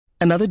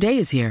Another day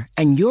is here,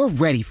 and you're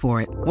ready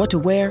for it. What to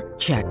wear?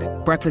 Check.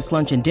 Breakfast,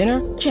 lunch, and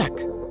dinner? Check.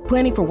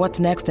 Planning for what's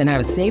next and how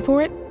to save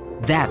for it?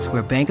 That's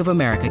where Bank of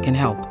America can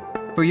help.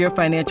 For your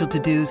financial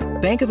to-dos,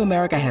 Bank of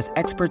America has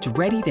experts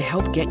ready to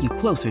help get you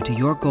closer to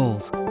your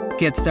goals.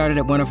 Get started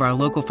at one of our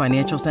local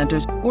financial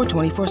centers or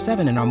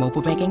 24/7 in our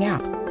mobile banking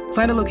app.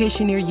 Find a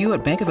location near you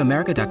at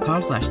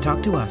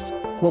bankofamerica.com/talktous.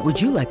 What would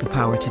you like the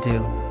power to do?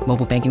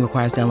 Mobile banking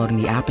requires downloading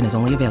the app and is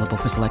only available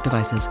for select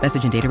devices.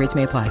 Message and data rates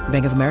may apply.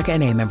 Bank of America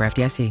N.A., member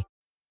FDIC.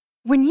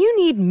 When you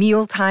need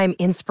mealtime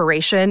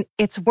inspiration,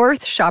 it's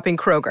worth shopping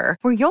Kroger,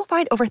 where you'll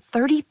find over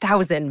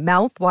 30,000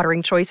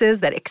 mouth-watering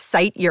choices that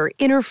excite your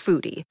inner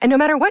foodie. And no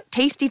matter what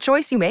tasty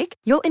choice you make,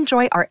 you'll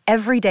enjoy our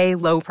everyday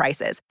low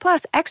prices,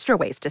 plus extra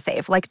ways to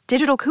save, like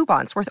digital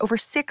coupons worth over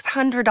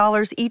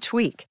 $600 each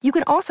week. You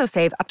can also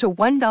save up to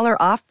 $1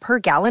 off per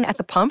gallon at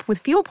the pump with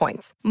fuel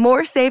points.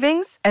 More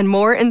savings and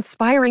more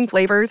inspiring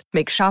flavors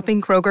make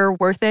shopping Kroger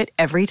worth it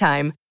every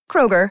time.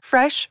 Kroger,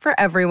 fresh for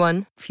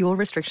everyone. Fuel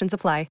restrictions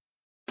apply.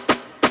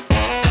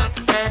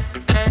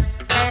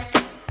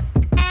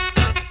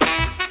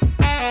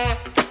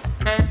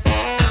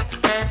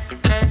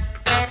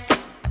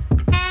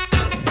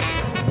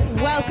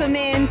 Welcome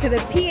into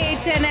the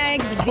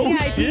PHNX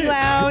VIP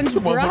Lounge,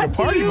 brought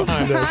to you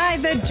by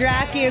the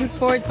Drakian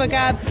Sportsbook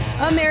app,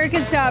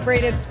 America's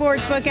top-rated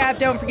sportsbook app.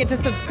 Don't forget to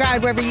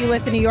subscribe wherever you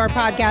listen to your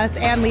podcast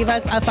and leave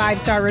us a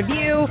 5-star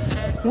review.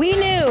 We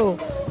knew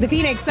the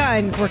Phoenix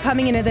Suns were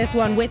coming into this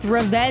one with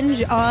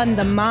revenge on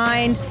the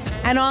mind.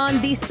 And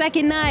on the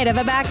second night of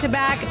a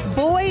back-to-back,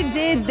 boy,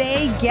 did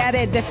they get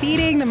it,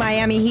 defeating the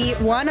Miami Heat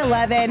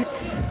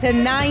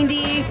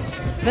 111-90.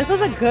 This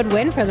was a good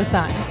win for the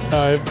Suns.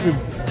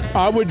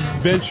 I would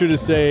venture to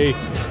say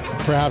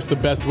perhaps the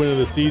best win of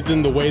the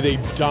season, the way they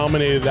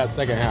dominated that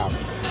second half.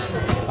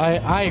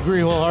 I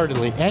agree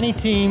wholeheartedly. Any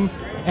team,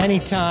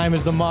 anytime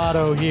is the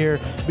motto here,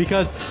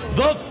 because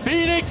the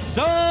Phoenix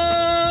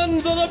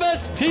Suns are the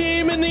best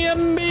team in the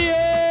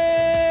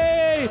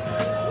NBA.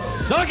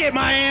 Suck it,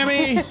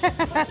 Miami.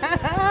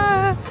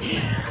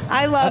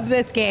 I love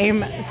this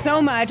game so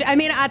much. I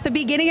mean, at the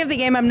beginning of the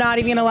game, I'm not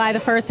even going to lie,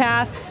 the first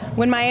half,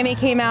 when Miami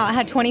came out,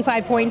 had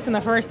 25 points in the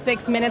first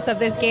 6 minutes of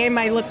this game,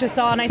 I looked to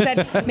Saul and I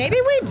said, maybe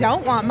we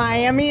don't want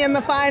Miami in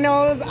the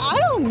finals. I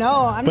don't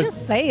know. I'm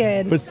just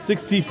saying. But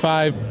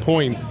 65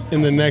 points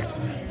in the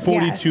next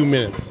 42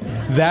 minutes.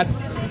 That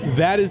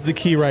is the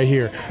key right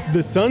here.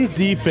 The Suns'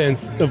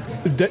 defensive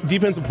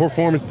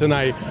performance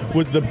tonight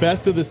was the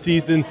best of the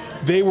season.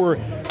 They were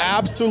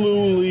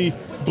absolutely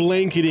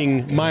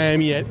blanketing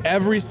Miami at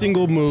every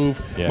single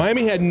move. Yeah.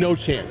 Miami had no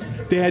chance.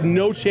 They had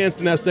no chance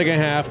in that second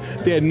half.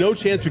 They had no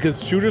chance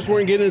because shooters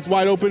weren't getting as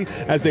wide open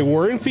as they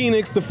were in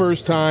Phoenix the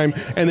first time,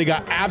 and they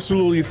got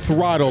absolutely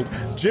throttled.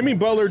 Jimmy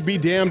Butler, be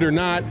damned or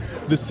not,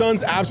 the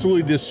Suns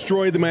absolutely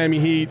destroyed the Miami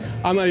Heat.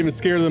 I'm not even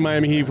scared of the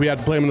Miami Heat if we had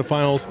to play them in the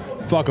finals.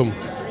 Fuck them.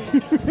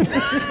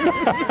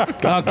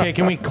 Okay,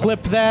 can we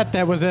clip that?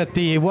 That was at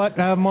the what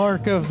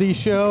mark of the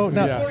show?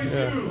 No,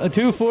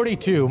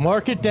 2:42.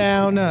 Mark it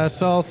down.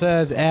 Saul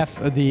says F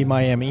the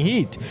Miami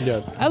Heat.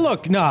 Yes.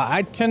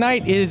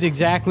 Tonight is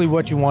exactly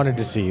what you wanted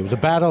to see. It was a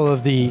battle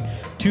of the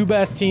two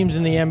best teams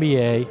in the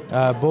NBA,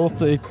 both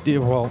the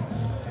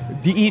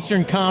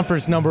Eastern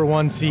Conference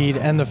 #1 seed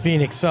and the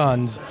Phoenix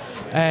Suns.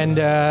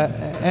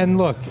 And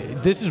look,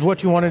 this is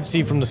what you wanted to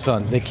see from the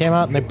Suns. They came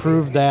out and they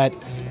proved that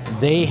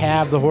they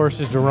have the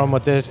horses to run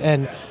with this.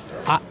 And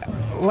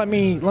let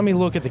me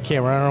look at the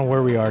camera. I don't know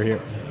where we are here.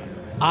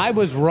 I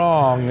was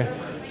wrong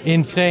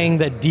in saying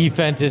that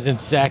defense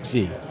isn't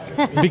sexy,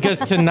 because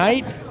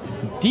tonight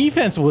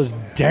defense was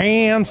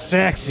damn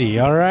sexy.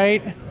 All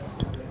right.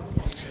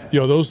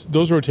 Yo,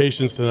 those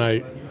rotations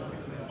tonight.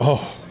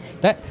 Oh,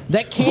 that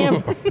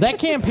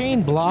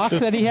campaign block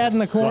that he had in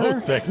the corner. So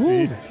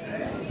sexy.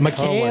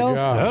 McHale. Oh my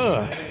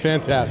gosh.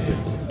 Fantastic.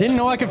 Didn't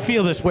know I could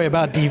feel this way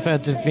about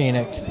defense in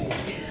Phoenix.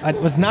 I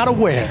was not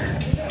aware.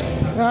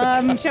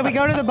 Shall we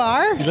go to the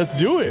bar? Let's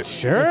do it.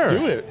 Sure. Let's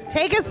do it.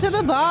 Take us to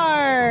the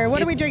bar.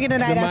 What are we drinking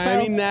tonight, The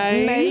Miami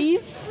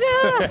Nice.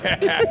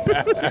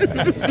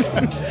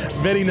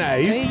 Very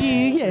nice.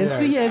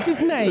 Yes, it's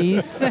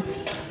nice.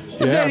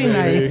 Very baby.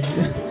 nice.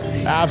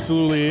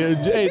 Absolutely.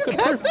 Hey, You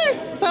guys are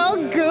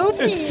so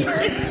goofy.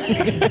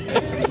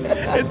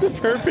 It's a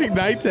perfect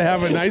night to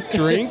have a nice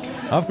drink.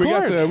 Of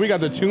course. We got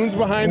the tunes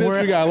behind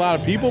us. We got a lot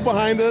of people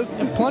behind us.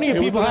 Plenty of people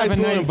It was a nice have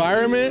a little night.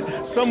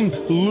 environment. Some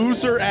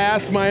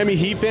loser-ass Miami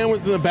Heat fan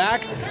was in the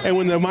back, and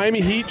when the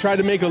Miami Heat tried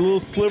to make a little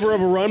sliver of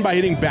a run by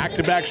hitting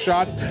back-to-back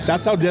shots,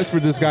 that's how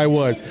desperate this guy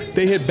was.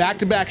 They hit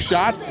back-to-back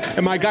shots,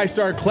 and my guy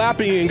started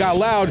clapping and got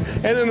loud,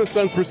 and then the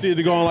Suns proceeded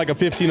to go on like a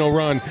 15-0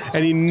 run,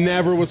 and he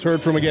never was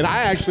heard from again.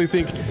 I actually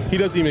think he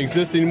doesn't even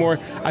exist anymore.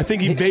 I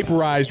think he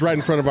vaporized right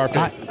in front of our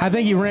faces. I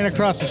think he ran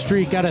across the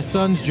street, got a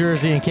Suns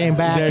jersey, and came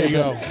back. There you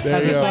go.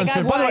 I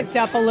got wised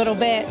up a little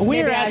bit.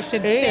 Maybe I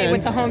should stay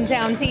with the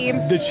hometown team.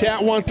 The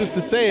chat wants us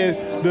to say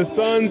it. The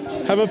Suns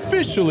have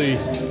officially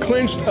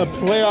clinched a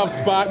playoff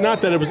spot.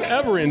 Not that it was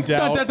ever in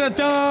doubt.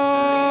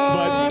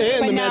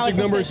 And the magic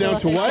number is down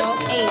to what?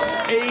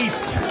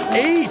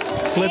 8.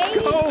 Let's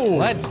go.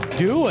 Let's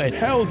do it.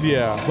 Hells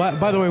yeah.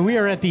 By the way, we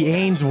are at the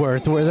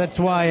Ainsworth, where that's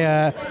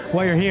why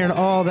you're hearing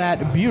all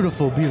that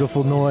beautiful,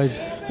 beautiful noise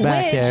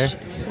back there.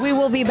 We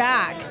will be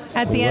back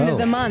at the end of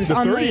the month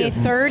on May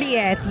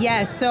 30th.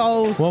 Yes,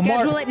 so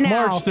schedule it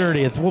now. March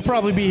 30th. We'll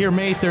probably be here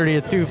May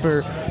 30th too for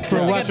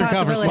a Western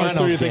Conference March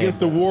Finals 30th game against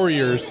the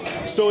Warriors.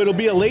 So it'll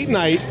be a late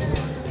night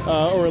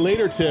or a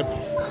later tip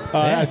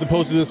as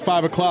opposed to this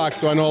 5 o'clock.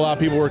 So I know a lot of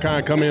people were kind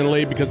of coming in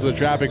late because of the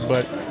traffic,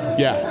 but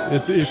yeah,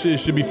 it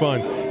should be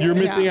fun. You're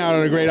missing out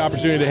on a great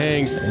opportunity to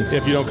hang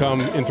if you don't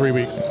come in 3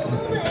 weeks.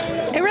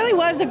 It really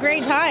was a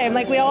great time.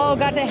 Like, we all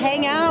got to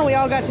hang out. We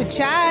all got to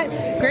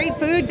chat. Great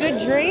food, good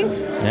drinks,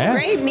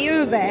 great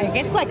music.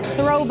 It's like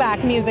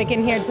throwback music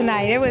in here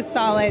tonight. It was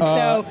solid.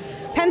 So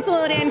pencil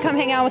it in. Come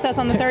hang out with us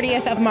on the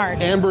 30th of March.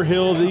 Amber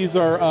Hill, these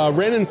are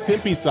Ren and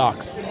Stimpy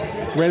socks.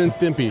 Ren and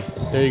Stimpy.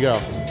 There you go.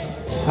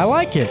 I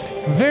like it.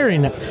 Very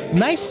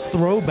nice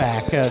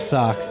throwback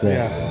socks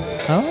there. Yeah.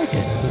 I like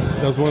it.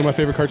 That was one of my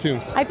favorite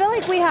cartoons. I feel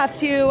like we have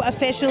to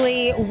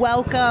officially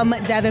welcome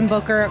Devin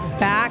Booker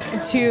back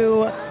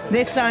to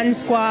this Sun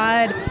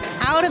squad,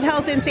 out of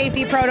health and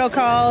safety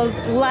protocols,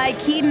 like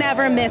he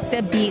never missed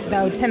a beat,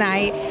 though,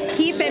 tonight.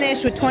 He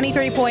finished with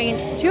 23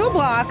 points, 2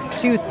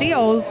 blocks, 2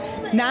 steals,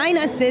 9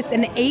 assists,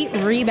 and 8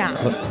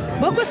 rebounds.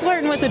 Book was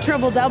flirting with a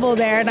triple-double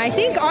there, and I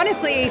think,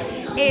 honestly,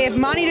 if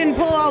Monty didn't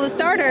pull all the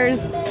starters,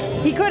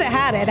 he could have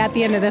had it at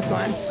the end of this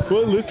one.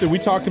 Well, listen, we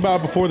talked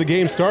about before the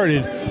game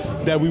started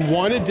that we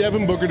wanted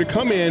Devin Booker to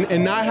come in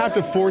and not have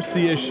to force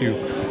the issue.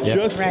 Yep.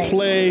 Just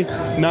play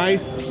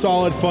nice,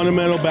 solid,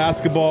 fundamental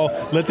basketball.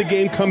 Let the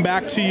game come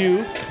back to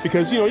you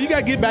because, you got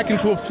to get back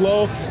into a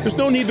flow. There's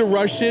no need to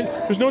rush it.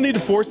 There's no need to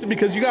force it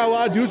because you got a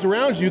lot of dudes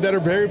around you that are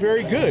very,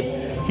 very good.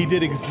 He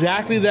did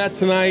exactly that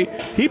tonight.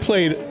 He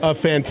played a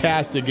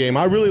fantastic game.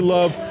 I really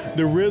love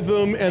the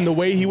rhythm and the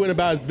way he went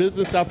about his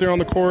business out there on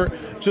the court.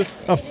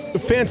 Just a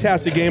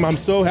fantastic game. I'm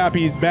so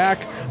happy he's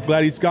back.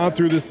 Glad he's gone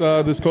through this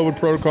COVID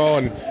protocol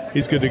and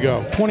he's good to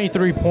go.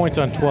 23 points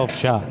on 12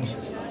 shots.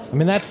 I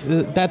mean, that's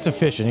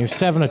efficient. He was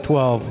 7 of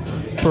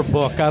 12 for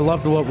Book. I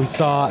loved what we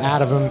saw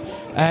out of him.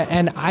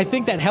 And I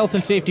think that health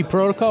and safety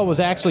protocol was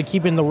actually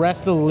keeping the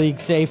rest of the league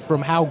safe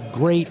from how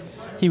great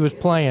he was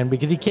playing,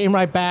 because he came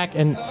right back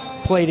and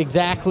played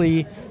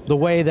exactly the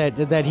way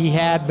that he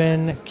had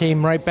been,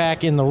 came right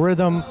back in the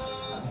rhythm.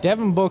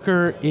 Devin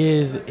Booker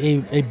is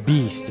a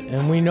beast,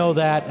 and we know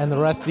that, and the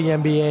rest of the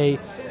NBA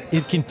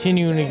is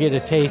continuing to get a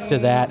taste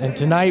of that. And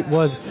tonight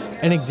was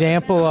an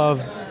example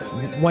of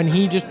when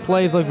he just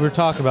plays like we were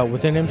talking about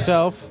within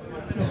himself,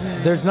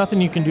 there's nothing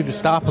you can do to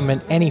stop him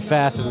in any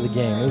facet of the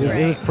game.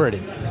 It was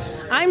pretty.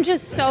 I'm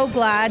just so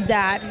glad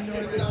that,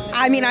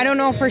 I mean, I don't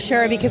know for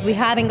sure because we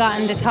haven't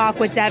gotten to talk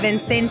with Devin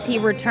since he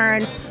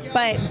returned,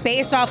 but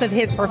based off of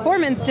his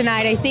performance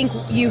tonight, I think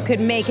you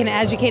could make an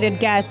educated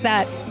guess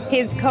that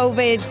his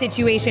COVID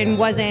situation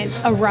wasn't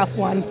a rough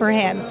one for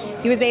him.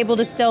 He was able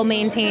to still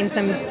maintain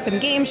some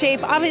game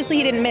shape. Obviously,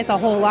 he didn't miss a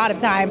whole lot of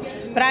time,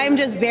 but I am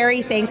just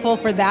very thankful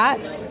for that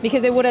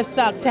because it would have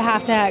sucked to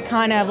have to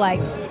kind of like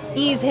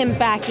ease him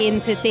back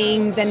into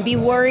things and be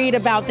worried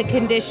about the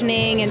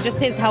conditioning and just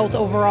his health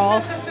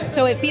overall.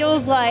 So it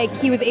feels like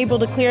he was able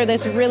to clear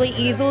this really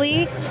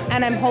easily,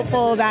 and I'm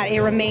hopeful that it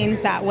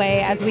remains that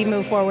way as we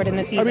move forward in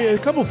the season. I mean, a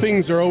couple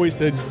things are always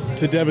to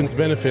Devin's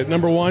benefit.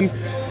 Number one,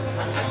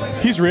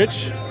 he's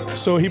rich.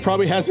 So he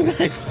probably has a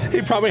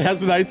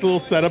nice little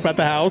setup at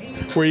the house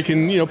where he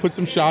can, put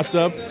some shots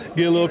up,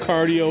 get a little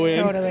cardio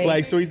in.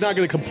 Totally. So he's not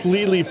going to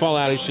completely fall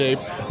out of shape.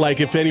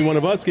 Like if any one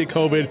of us get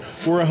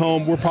COVID, we're at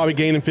home, we're probably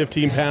gaining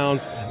 15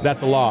 pounds.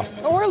 That's a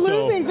loss. Or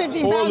losing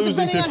 15 pounds,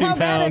 depending on how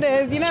bad it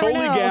is. You never know.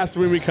 Totally gassed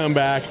when we come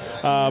back.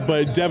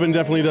 But Devin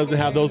definitely doesn't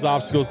have those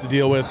obstacles to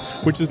deal with,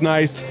 which is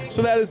nice.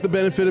 So that is the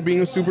benefit of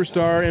being a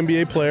superstar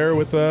NBA player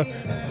with a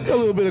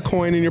little bit of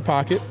coin in your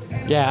pocket.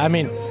 Yeah, I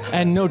mean,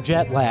 and no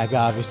jet lag,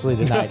 obviously,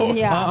 tonight. No.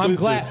 Yeah. I'm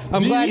glad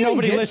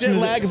nobody listened jet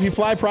lag if you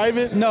fly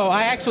private? No,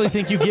 I actually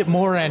think you get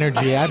more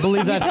energy. I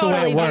believe that's the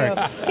way it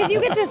works. Because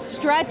you get to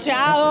stretch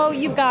out.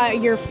 You've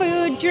got your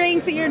food,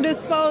 drinks at your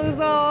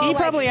disposal. He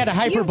probably had a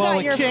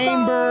hyperbolic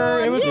chamber.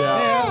 Phone. It was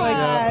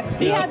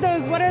He had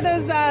those. What are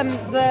those?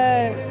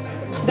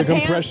 The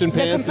compression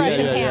pants. The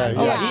compression pants.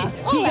 Yeah.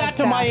 He got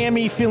to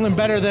Miami feeling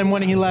better than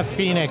when he left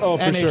Phoenix,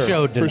 and it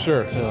showed. For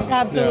sure. So.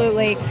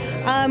 Absolutely.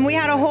 Yeah. We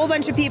had a whole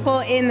bunch of people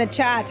in the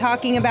chat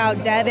talking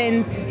about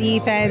Devin's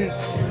defense.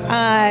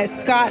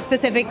 Scott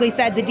specifically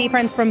said the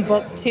defense from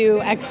Book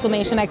 2! !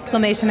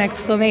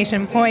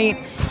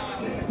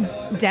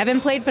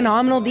 Devin played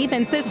phenomenal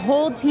defense. This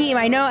whole team,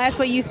 I know, that's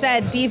what you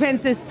said,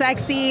 defense is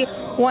sexy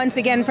once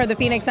again for the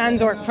Phoenix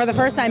Suns, or for the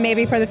first time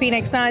maybe for the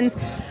Phoenix Suns.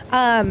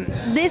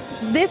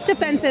 This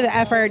defensive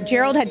effort,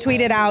 Gerald had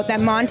tweeted out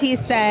that Monty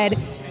said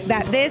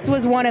that this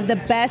was one of the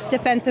best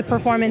defensive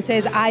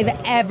performances I've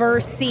ever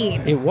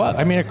seen. It was.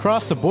 I mean,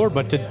 across the board,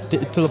 but to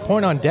the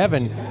point on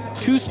Devin,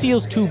 2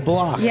 steals, 2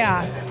 blocks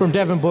from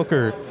Devin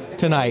Booker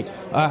tonight.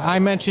 I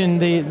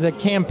mentioned the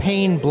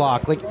campaign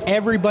block. Like,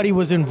 everybody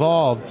was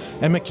involved.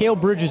 And Mikal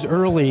Bridges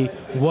early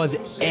was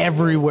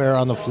everywhere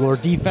on the floor,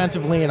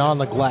 defensively and on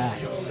the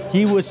glass.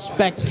 He was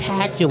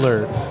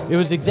spectacular. It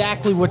was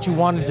exactly what you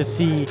wanted to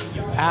see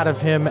out of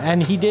him.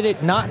 And he did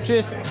it not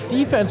just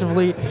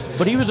defensively,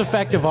 but he was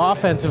effective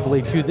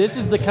offensively, too. This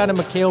is the kind of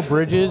Mikal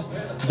Bridges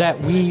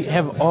that we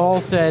have all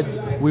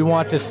said we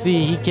want to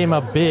see. He came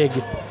up big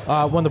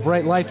when the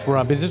bright lights were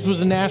on, because this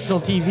was a national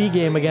TV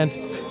game against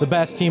the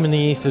best team in the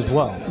East as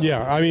well.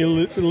 Yeah, I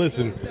mean,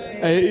 listen,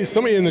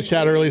 somebody in the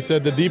chat earlier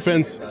said the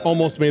defense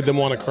almost made them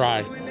want to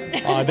cry.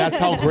 That's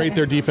how great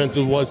their defense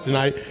was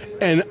tonight,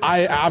 and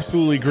I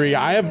absolutely agree.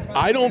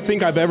 I don't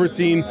think I've ever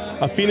seen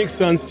a Phoenix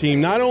Suns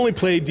team not only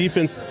play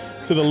defense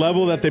to the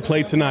level that they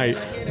played tonight,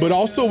 but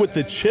also with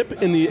the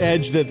chip and the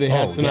edge that they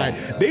had tonight.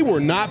 Yeah. They were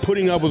not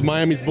putting up with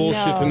Miami's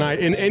bullshit tonight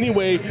in any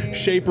way,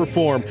 shape, or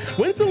form.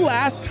 When's the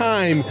last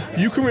time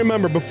you can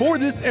remember, before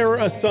this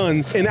era of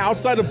Suns and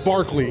outside of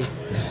Barkley,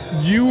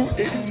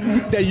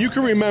 that you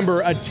can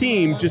remember a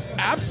team just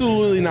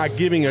absolutely not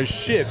giving a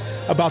shit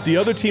about the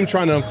other team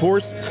trying to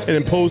enforce and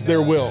impose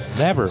their will?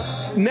 Never.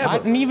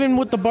 And even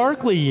with the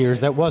Barkley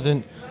years, that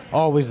wasn't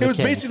always the case.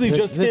 It was basically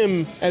just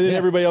him, and then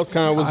everybody else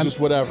kind of was just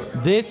whatever.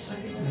 This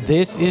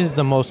is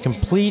the most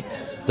complete,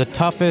 the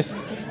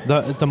toughest,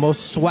 the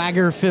most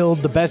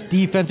swagger-filled, the best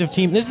defensive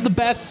team. This is the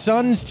best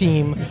Suns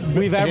team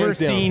we've ever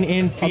seen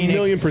in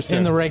Phoenix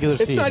in the regular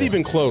season. It's not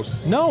even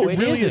close. No, it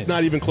really is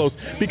not even close.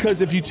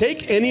 Because if you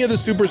take any of the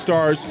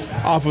superstars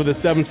off of the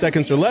 7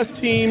 seconds or less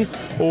teams,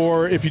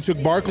 or if you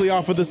took Barkley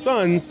off of the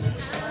Suns,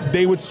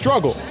 they would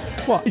struggle.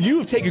 Well, you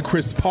have taken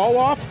Chris Paul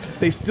off.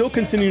 They still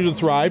continue to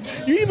thrive.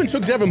 You even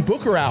took Devin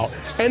Booker out,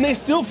 and they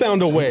still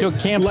found a way. You took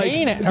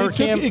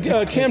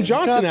Cam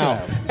Johnson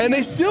out, and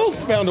they still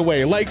found a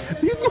way. Like,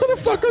 these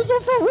motherfuckers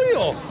are for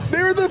real.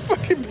 They're the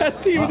fucking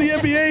best team in the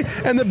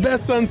NBA and the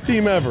best Suns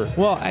team ever.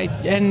 Well,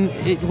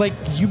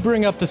 you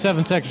bring up the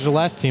 7 seconds or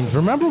less teams.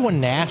 Remember when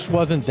Nash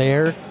wasn't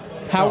there?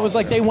 How it was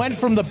like they went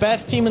from the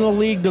best team in the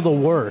league to the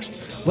worst.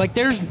 Like,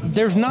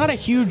 there's not a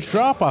huge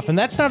drop-off, and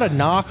that's not a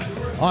knock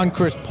on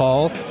Chris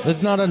Paul.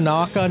 That's not a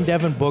knock on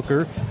Devin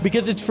Booker,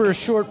 because it's for a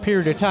short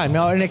period of time.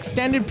 Now, an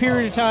extended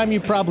period of time, you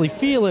probably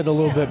feel it a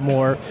little bit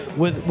more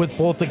with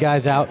both the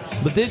guys out.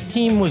 But this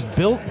team was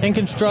built and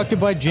constructed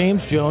by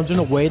James Jones in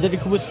a way that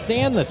it could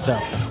withstand this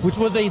stuff, which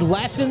was a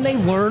lesson they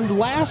learned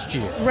last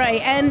year.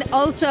 Right, and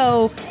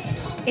also,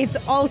 it's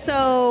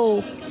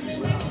also...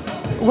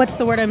 what's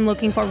the word I'm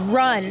looking for?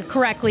 Run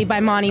correctly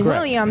by Monty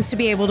Williams to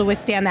be able to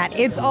withstand that.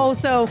 It's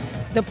also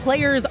the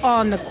players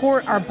on the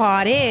court are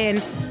bought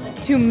in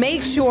to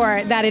make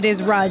sure that it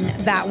is run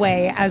that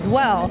way as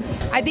well.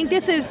 I think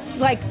this is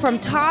like from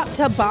top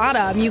to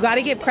bottom. You got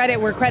to give credit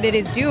where credit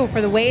is due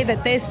for the way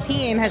that this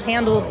team has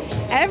handled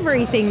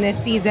everything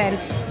this season.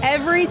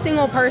 Every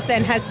single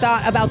person has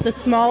thought about the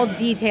small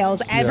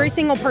details. Every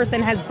single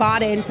person has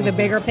bought into the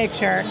bigger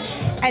picture.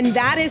 And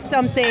that is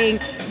something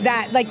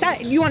that, like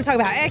that, you want to talk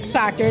about X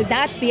Factor,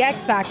 that's the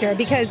X Factor,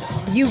 because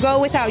you go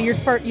without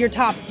your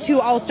top 2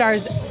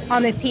 All-Stars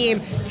on this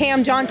team.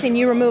 Cam Johnson,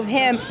 you remove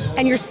him,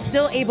 and you're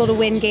still able to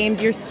win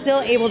games. You're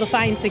still able to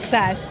find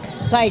success.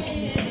 Like,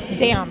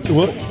 damn.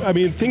 Well, I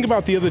mean, think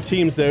about the other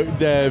teams that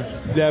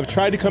have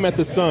tried to come at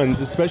the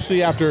Suns,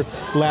 especially after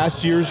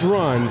last year's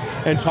run,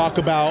 and talk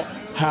about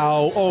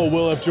how,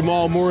 if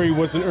Jamal Murray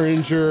wasn't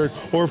injured,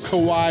 or if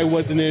Kawhi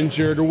wasn't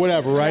injured, or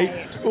whatever, right?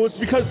 Well, it's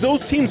because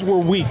those teams were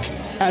weak.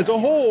 As a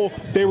whole,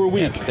 they were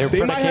weak. Yeah,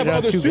 they might have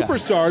other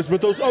superstars,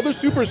 but those other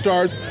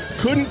superstars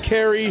couldn't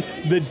carry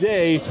the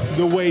day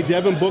the way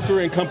Devin Booker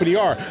and company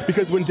are.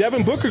 Because when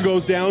Devin Booker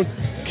goes down,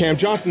 Cam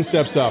Johnson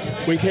steps up.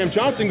 When Cam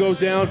Johnson goes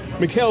down,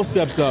 Mikal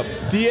steps up.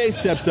 DA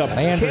steps up.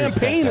 Cam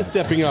Payne is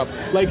stepping up.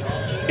 Like,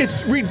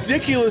 it's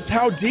ridiculous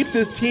how deep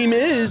this team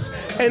is,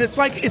 and it's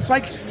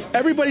like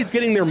everybody's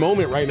getting their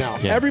moment right now.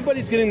 Yeah.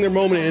 Everybody's getting their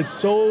moment, and it's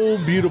so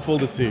beautiful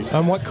to see.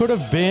 And what could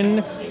have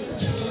been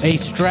a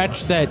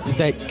stretch that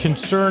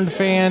concerned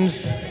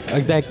fans,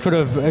 that could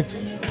have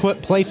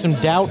placed some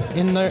doubt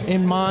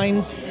in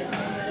minds,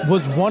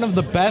 was one of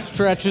the best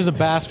stretches of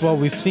basketball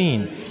we've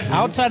seen.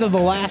 Outside of the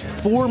last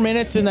 4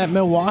 minutes in that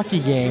Milwaukee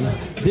game,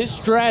 this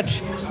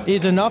stretch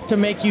is enough to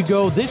make you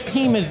go, this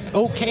team is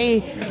okay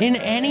in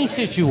any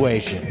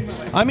situation.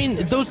 I mean,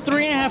 those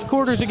 3.5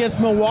 quarters against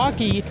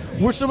Milwaukee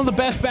were some of the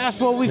best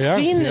basketball we've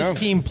seen this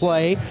team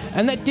play,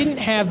 and that didn't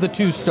have the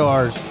 2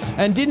 stars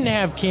and didn't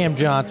have Cam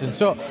Johnson.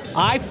 So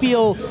I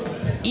feel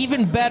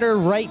even better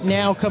right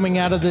now coming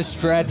out of this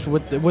stretch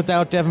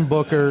without Devin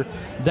Booker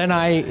than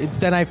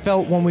I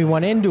felt when we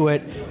went into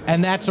it,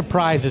 and that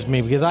surprises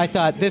me because I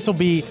thought this will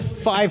be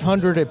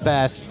 500 at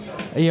best.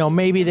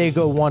 Maybe they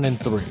go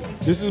 1-3.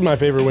 This is my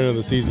favorite win of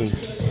the season.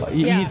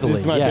 Easily.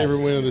 This is my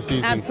favorite win of the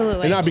season.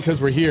 Absolutely. And not because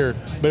we're here,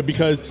 but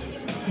because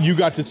you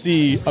got to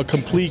see a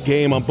complete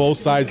game on both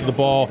sides of the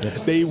ball.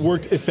 They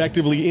worked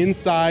effectively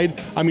inside.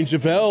 I mean,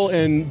 JaVale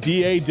and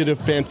DA did a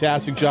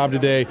fantastic job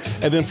today.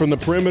 And then from the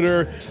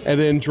perimeter, and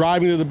then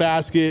driving to the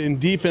basket and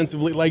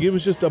defensively, like, it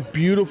was just a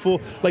beautiful,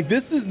 like,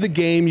 this is the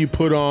game you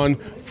put on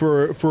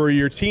for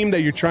your team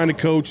that you're trying to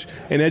coach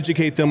and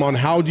educate them on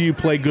how do you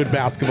play good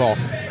basketball.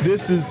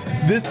 This is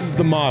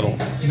the model.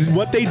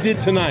 What they did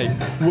tonight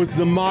was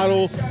the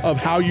model of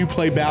how you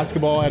play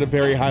basketball at a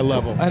very high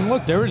level. And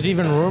look, there was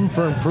even room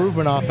for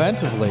improvement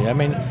offensively. I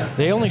mean,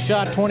 they only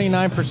shot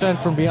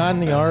 29% from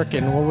behind the arc,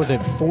 and what was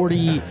it,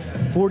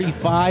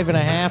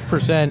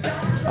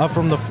 45.5%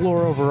 from the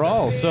floor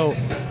overall. So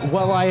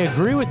while I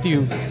agree with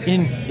you,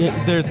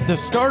 the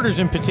starters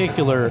in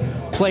particular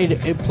played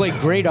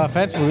great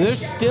offensively,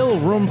 there's still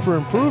room for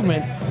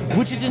improvement,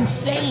 which is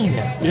insane.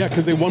 Yeah,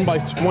 because they won by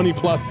 20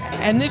 plus.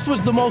 And this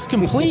was the most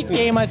complete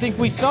game I think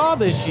we saw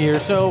this year,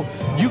 so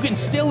you can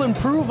still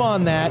improve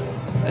on that.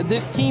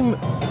 This team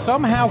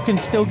somehow can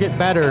still get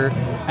better,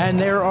 and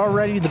they're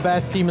already the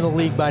best team in the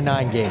league by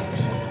 9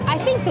 games. I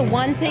think the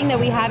one thing that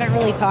we haven't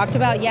really talked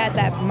about yet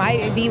that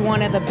might be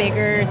one of the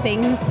bigger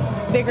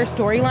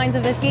storylines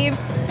of this game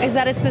is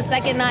that it's the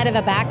second night of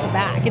a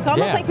back-to-back. It's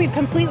almost like we've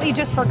completely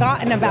just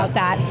forgotten about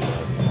that.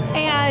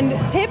 And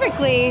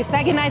typically,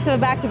 second nights of a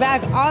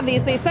back-to-back,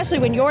 obviously, especially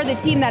when you're the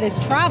team that is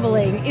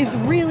traveling, is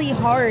really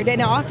hard. And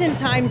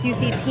oftentimes you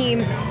see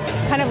teams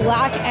kind of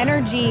lack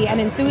energy and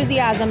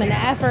enthusiasm and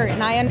effort.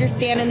 And I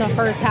understand in the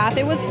first half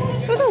it was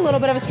a little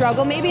bit of a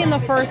struggle, maybe in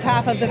the first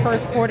half of the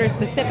first quarter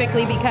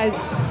specifically, because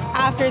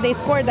after they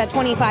scored that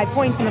 25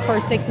 points in the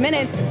first 6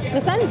 minutes,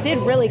 the Suns did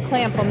really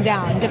clamp them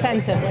down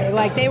defensively.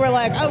 Like, they were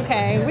like,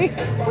 okay,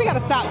 we got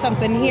to stop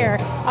something here.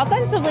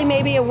 Offensively,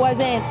 maybe it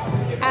wasn't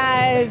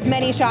as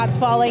many shots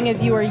falling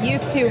as you were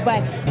used to,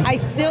 but I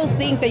still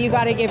think that you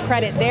got to give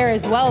credit there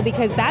as well,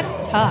 because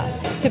that's tough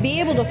to be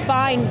able to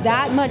find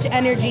that much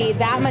energy,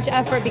 that much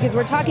effort, because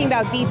we're talking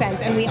about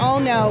defense, and we all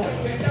know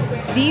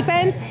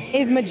defense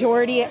is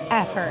majority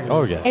effort.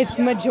 Oh, yes. It's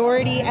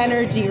majority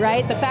energy,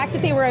 right? The fact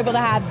that they were able to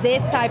have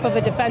this type of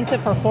a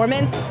defensive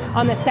performance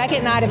on the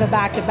second night of a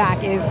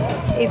back-to-back is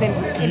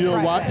impressive.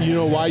 You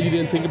know why you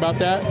didn't think about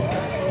that?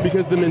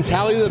 Because the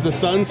mentality that the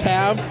Suns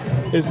have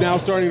is now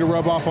starting to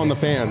rub off on the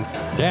fans.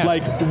 Yeah.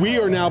 Like, we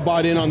are now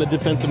bought in on the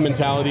defensive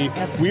mentality.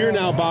 We are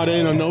now bought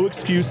in on no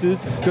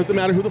excuses. Doesn't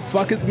matter who the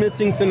fuck is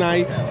missing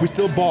tonight, we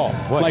still ball.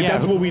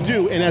 That's what we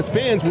do. And as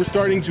fans, we're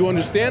starting to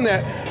understand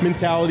that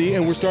mentality,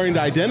 and we're starting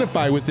to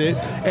identify with it.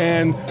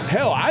 And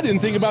hell, I didn't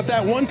think about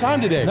that one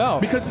time today. No.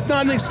 Because it's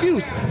not an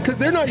excuse. Because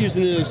they're not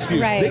using it as an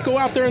excuse. Right. They go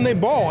out there and they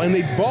ball, and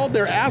they balled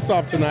their ass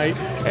off tonight.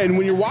 And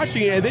when you're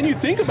watching it, and then you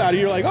think about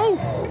it, you're like, oh,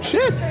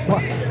 shit.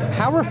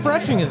 How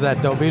refreshing is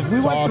that, though? Because we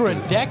went through a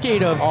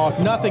decade of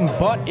nothing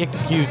but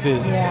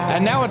excuses,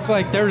 and now it's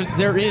like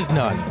there is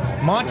none.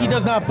 Monty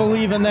does not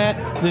believe in that.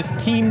 This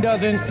team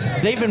doesn't.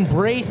 They've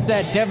embraced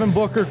that Devin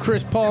Booker,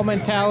 Chris Paul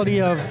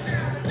mentality of,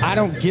 I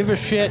don't give a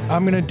shit.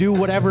 I'm going to do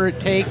whatever it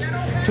takes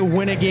to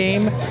win a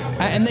game.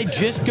 And they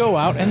just go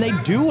out and they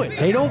do it.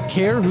 They don't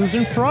care who's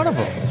in front of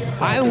them.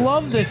 I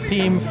love this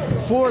team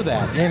for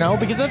that,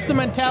 because that's the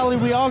mentality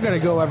we all got to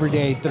go every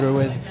day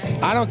through is,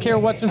 I don't care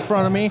what's in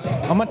front of me.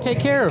 I'm going to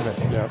take care of it.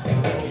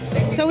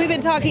 Yeah. So we've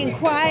been talking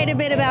quite a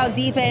bit about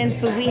defense,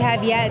 but we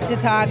have yet to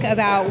talk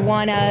about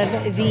one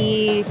of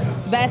the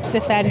best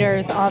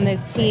defenders on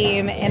this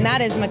team, and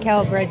that is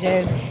Mikal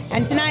Bridges.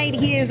 And tonight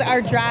he is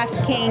our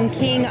draft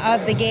king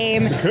of the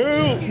game.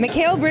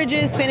 Mikal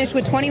Bridges finished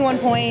with 21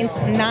 points,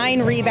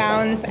 9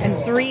 rebounds,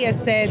 and 3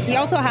 assists. He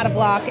also had a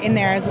block in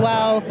there as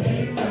well.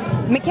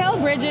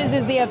 Mikal Bridges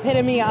is the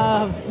epitome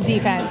of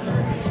defense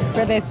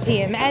for this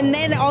team. And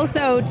then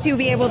also to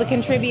be able to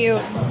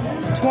contribute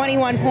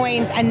 21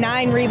 points and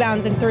 9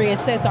 rebounds and 3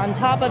 assists on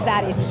top of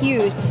that is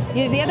huge.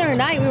 Because the other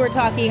night we were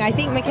talking, I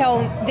think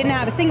Mikal didn't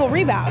have a single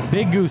rebound.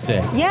 Big goose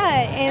egg.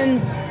 Yeah,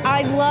 and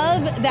I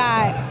love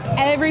that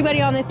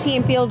everybody on this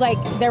team feels like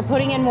they're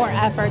putting in more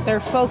effort. They're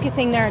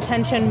focusing their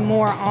attention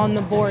more on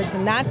the boards,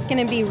 and that's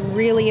going to be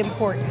really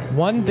important.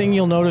 One thing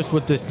you'll notice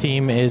with this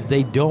team is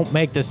they don't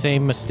make the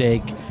same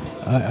mistake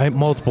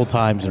multiple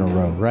times in a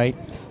row, right?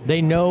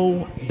 They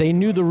knew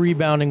the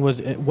rebounding was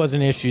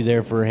an issue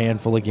there for a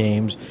handful of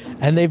games,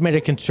 and they've made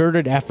a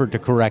concerted effort to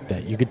correct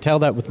that. You could tell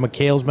that with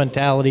Mikal's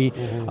mentality.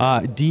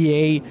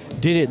 DA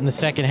did it in the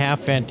second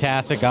half,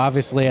 fantastic.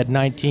 Obviously had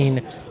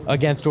 19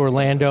 against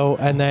Orlando,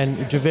 and then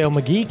JaVale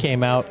McGee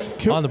came out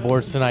on the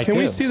boards tonight, Can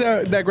we see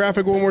that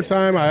graphic one more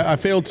time? I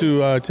failed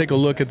to take a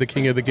look at the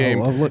king of the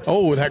game.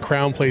 That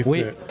crown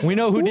placement. We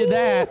know who did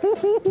that.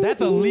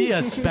 That's a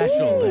Leah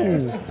special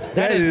there.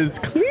 That is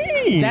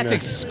clean. That's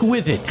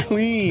exquisite.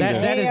 Clean.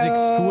 That is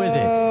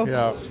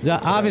exquisite. Yeah.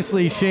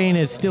 Obviously, Shane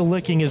is still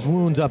licking his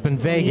wounds up in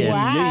Vegas.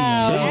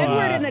 Wow. So,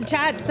 Edward in the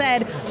chat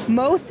said,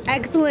 most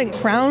excellent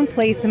crown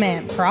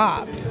placement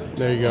props.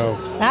 There you go.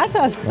 That's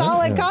a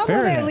solid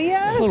compliment,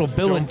 Leah. A little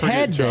Bill and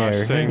Ted Josh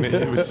there. saying that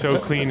it was so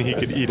clean he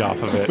could eat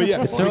off of it. But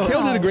yeah, So-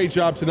 Mikal did a great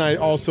job tonight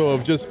also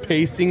of just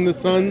pacing the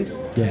Suns.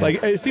 Yeah.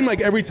 Like, it seemed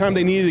like every time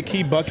they needed a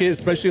key bucket,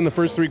 especially in the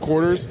first 3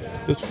 quarters,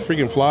 this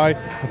freaking fly,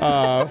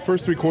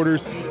 first 3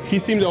 quarters, he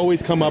seemed to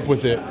always come up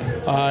with it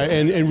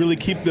and really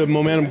keep the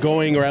momentum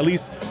going, or at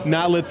least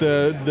not let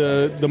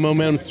the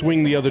momentum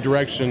swing the other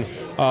direction.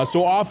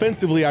 So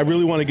offensively, I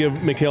really want to give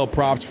Mikal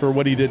props for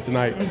what he did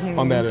tonight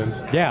on that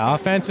end. Yeah,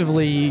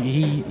 offensively,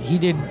 he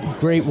did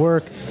great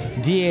work.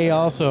 DA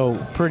also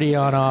pretty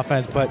on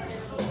offense, but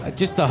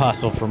just the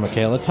hustle for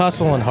Mikal. It's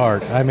hustle and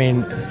heart. I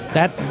mean,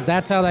 that's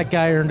how that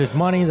guy earned his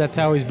money. That's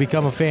how he's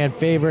become a fan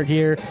favorite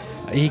here.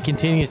 He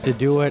continues to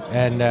do it,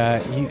 and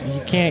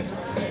you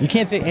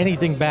can't say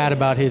anything bad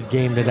about his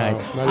game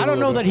tonight. No, not I don't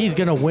know that he's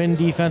going to win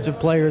Defensive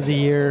Player of the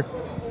Year,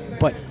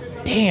 but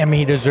damn,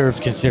 he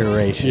deserves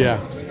consideration. Yeah.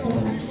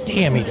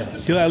 Damn, he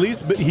does.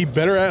 He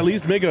better at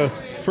least make a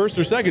first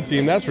or second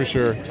team, that's for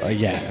sure.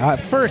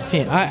 First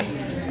team.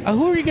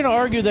 Who are you going to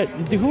argue that?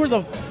 Who are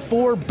the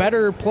 4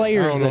 better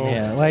players than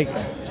him? Like,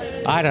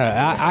 I don't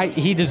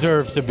know. He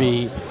deserves to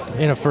be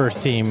in a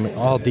first team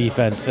all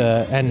defense,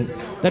 and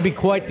that'd be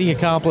quite the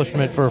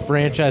accomplishment for a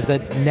franchise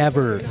that's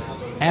never,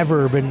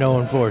 ever been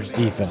known for its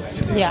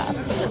defense. Yeah.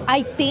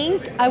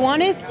 I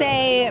want to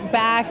say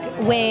back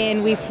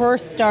when we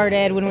first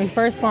started, when we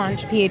first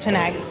launched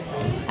PHNX,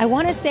 I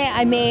want to say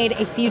I made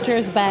a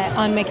futures bet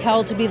on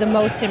Mikal to be the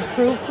most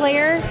improved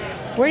player.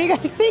 Where do you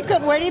guys think?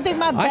 Where do you think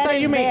my bet I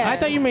there?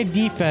 thought you made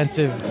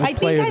defensive I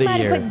player think I of the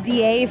might year. have put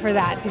DA for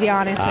that, to be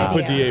honest with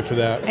you. Put DA for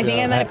that. I think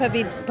I might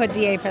have put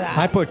DA for that.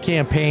 I put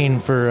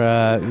campaign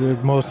for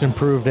most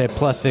improved at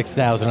plus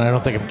 6,000. I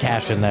don't think I'm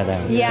cashing that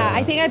out. Yeah, so.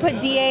 I think I put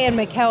DA and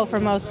Mikal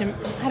for most.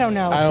 I don't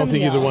know. I don't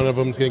think somebody either else. one of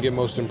them is going to get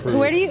most improved.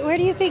 Where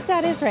do you think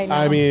that is right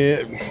now? I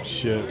mean,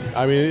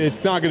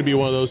 it's not going to be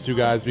one of those two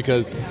guys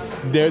because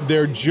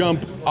their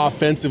jump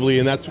offensively,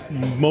 and that's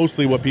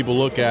mostly what people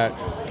look at,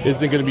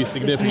 isn't going to be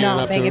significant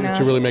enough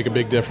to really make a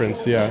big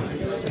difference. Yeah.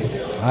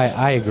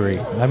 I agree.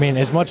 I mean,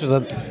 as much as I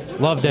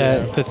love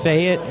to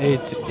say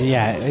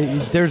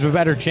it, there's a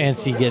better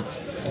chance he gets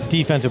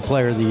Defensive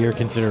Player of the Year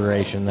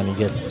consideration than he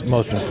gets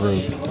Most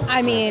Improved.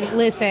 I mean,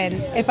 listen,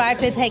 if I have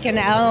to take an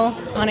L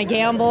on a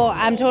gamble,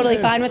 I'm totally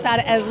fine with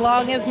that as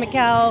long as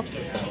Mikal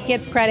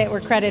gets credit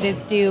where credit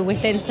is due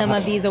within some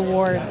of these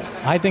awards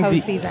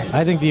postseason.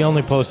 I think the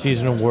only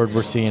postseason award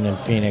we're seeing in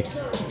Phoenix,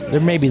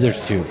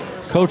 there's 2.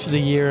 Coach of the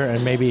Year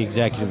and maybe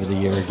Executive of the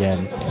Year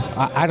again.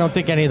 I don't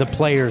think any of the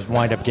players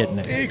wind up getting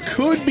it. It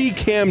could be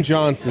Cam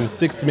Johnson,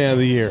 6th Man of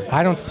the Year.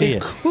 I don't see it.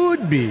 It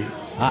could be.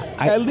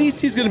 At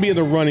least he's going to be in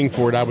the running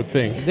for it, I would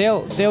think.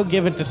 They'll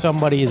give it to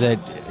somebody that,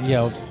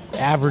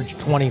 averaged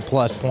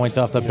 20-plus points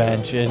off the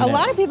bench. And a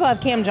lot of people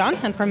have Cam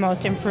Johnson for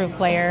Most Improved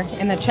Player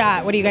in the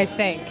chat. What do you guys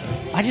think?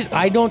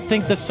 I don't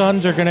think the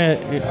Suns are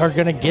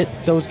gonna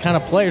get those kind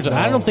of players. No.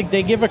 I don't think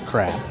they give a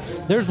crap.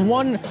 There's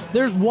one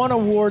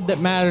award that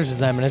matters to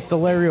them, and it's the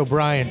Larry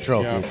O'Brien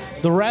Trophy. Yeah.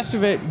 The rest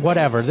of it,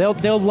 whatever.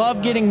 They'll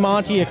love getting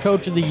Monty a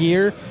Coach of the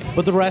Year,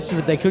 but the rest of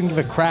it they couldn't give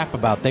a crap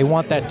about. They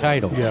want that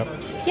title. Yeah.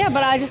 Yeah,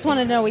 but I just want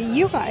to know what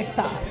you guys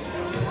thought.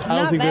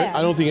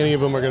 I don't think any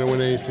of them are going to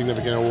win any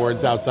significant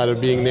awards outside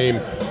of being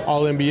named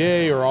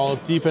All-NBA or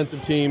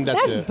All-Defensive Team.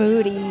 That's it.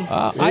 Booty.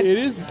 It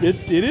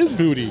is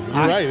booty. You're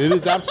right. It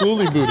is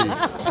absolutely booty.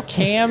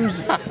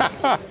 Cam's.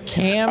 I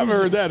haven't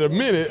heard that in a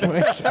minute.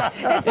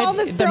 It's all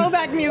this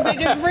throwback music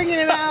is bringing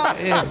it out.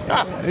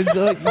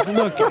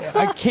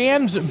 Look,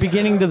 Cam's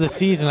beginning to the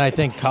season, I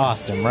think,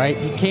 cost him, right?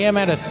 Cam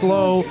had a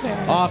slow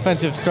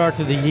offensive start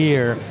to the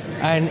year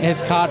and has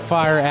caught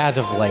fire as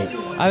of late.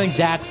 I think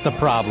that's the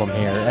problem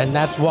here, and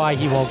that's why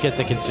he won't get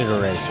the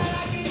consideration.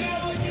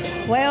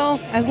 Well,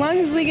 as long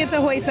as we get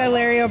to hoist that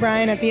Larry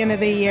O'Brien at the end of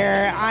the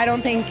year, I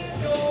don't think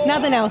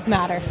nothing else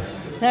matters.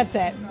 That's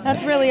it.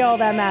 That's really all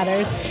that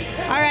matters.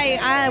 All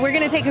right, we're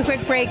going to take a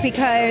quick break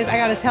because I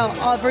got to tell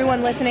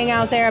everyone listening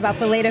out there about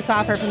the latest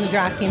offer from the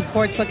DraftKings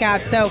Sportsbook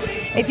app. So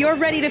if you're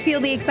ready to feel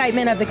the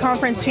excitement of the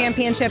conference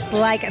championships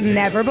like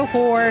never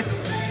before,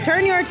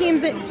 turn your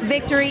team's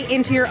victory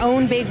into your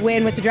own big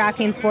win with the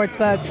DraftKings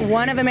Sportsbook,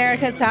 one of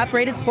America's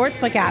top-rated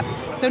sportsbook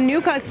apps. So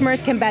new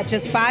customers can bet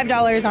just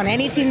 $5 on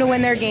any team to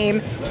win their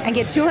game and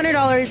get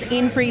 $200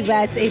 in free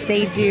bets if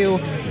they do.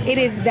 It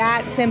is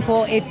that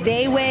simple. If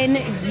they win,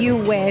 you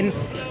win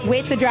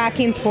with the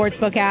DraftKings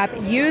Sportsbook app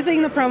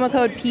using the promo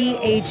code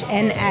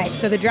PHNX.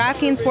 So the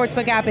DraftKings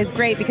Sportsbook app is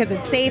great because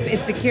it's safe,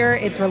 it's secure,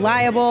 it's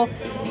reliable.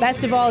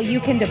 Best of all, you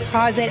can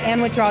deposit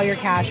and withdraw your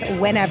cash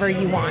whenever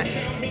you want.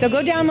 So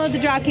go download the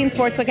DraftKings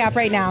Sportsbook app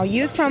right now.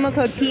 Use promo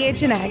code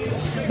PHNX.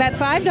 Bet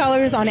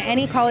 $5 on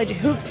any college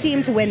hoops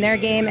team to win their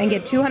game and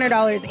get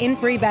 $200 in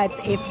free bets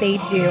if they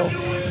do.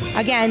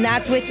 Again,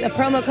 that's with the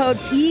promo code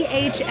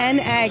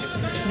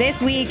PHNX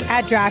this week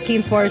at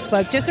DraftKings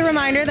Sportsbook. Just a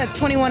reminder, that's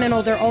 21 and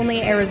older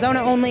only,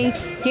 Arizona only.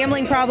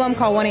 Gambling problem,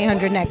 call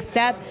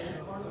 1-800-NEXT-STEP.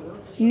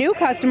 New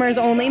customers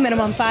only,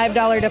 minimum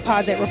 $5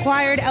 deposit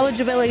required.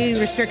 Eligibility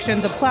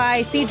restrictions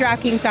apply. See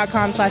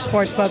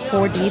DraftKings.com/sportsbook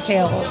for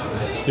details.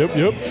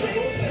 Yep.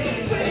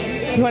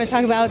 You want to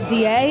talk about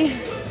DA?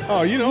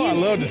 Oh, I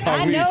love to talk.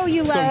 I know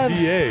you love some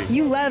DA.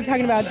 You love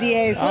talking about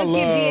DA. So let's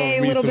give DA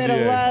a little bit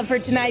of love for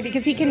tonight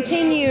because he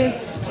continues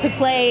to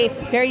play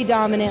very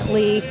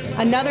dominantly.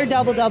 Another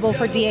double-double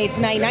for DA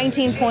tonight.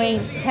 19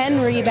 points,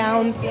 10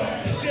 rebounds.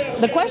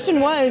 The question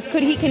was,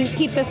 could he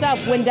keep this up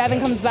when Devin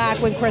comes back,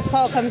 when Chris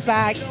Paul comes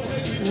back?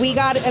 We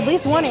got at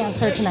least one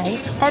answer tonight.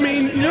 I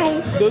mean,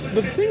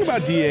 the thing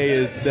about DA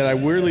is that I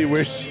really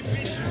wish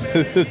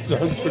the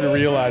Suns would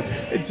realize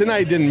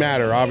tonight didn't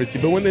matter,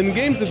 obviously, but when in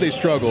games that they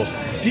struggle,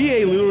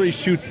 DA literally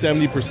shoots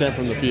 70%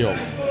 from the field.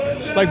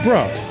 Like,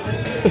 bro,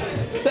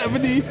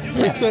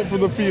 70%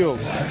 from the field.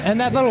 And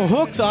that little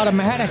hook's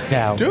automatic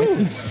now. Dude, it's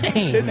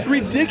insane. It's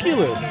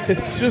ridiculous.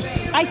 It's just.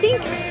 I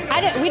think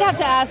we'd have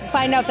to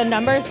find out the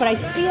numbers, but I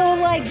feel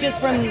like just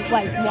from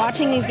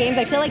watching these games,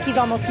 I feel like he's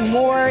almost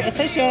more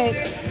efficient,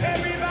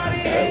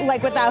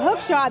 with that hook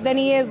shot than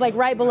he is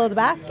right below the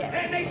basket.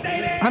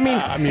 I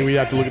mean, we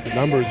have to look at the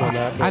numbers on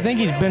that. I think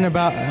he's been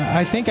about.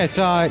 I think I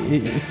saw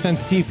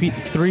since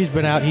CP3's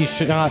been out, he's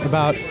shot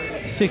about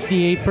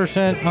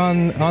 68%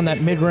 on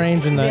that mid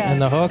range and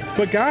the hook.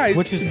 But guys,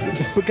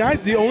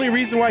 the only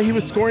reason why he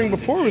was scoring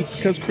before was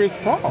because Chris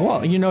Paul.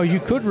 Well, you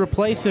could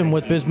replace him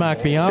with Bismack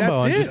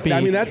Biyombo and just be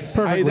that's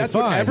perfectly that's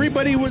fine. what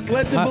everybody was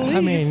led to believe.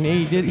 I mean,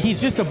 he's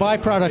just a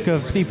byproduct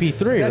of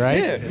CP3, right?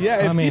 That's it.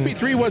 Yeah, if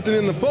CP3 wasn't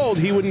in the fold,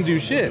 he wouldn't do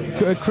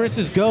shit.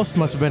 Chris's ghost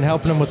must have been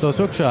helping him with those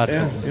hook shots.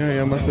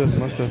 Yeah, must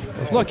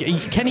have. Look,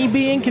 can he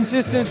be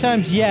inconsistent at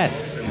times?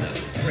 Yes.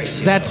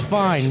 That's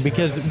fine,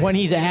 because when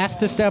he's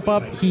asked to step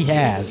up, he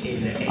has.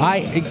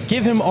 I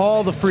give him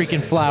all the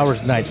freaking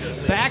flowers tonight.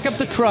 Back up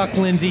the truck,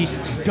 Lindsay.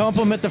 Dump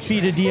him at the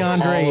feet of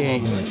DeAndre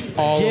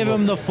Ayton. Give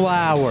him the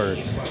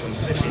flowers.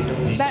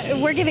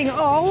 We're giving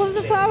all of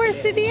the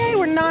flowers to DA?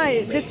 We're not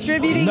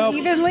distributing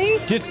evenly?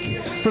 Just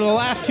for the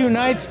last two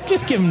nights,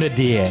 just give them to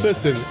DA.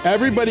 Listen,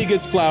 everybody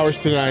gets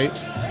flowers tonight.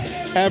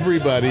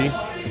 Everybody.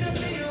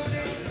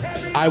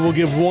 I will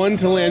give one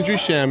to Landry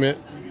Shamet,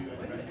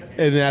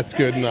 and that's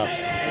good enough.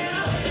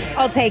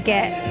 I'll take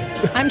it.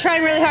 I'm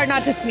trying really hard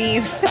not to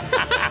sneeze.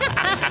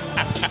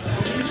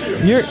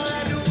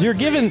 You're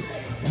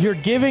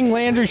giving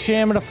Landry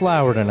Shamet a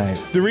flower tonight.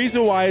 The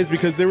reason why is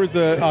because there was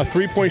a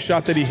three-point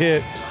shot that he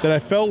hit that I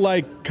felt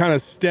like kind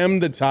of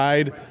stemmed the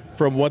tide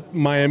from what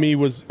Miami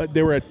was.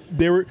 They were.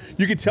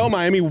 You could tell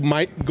Miami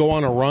might go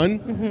on a run,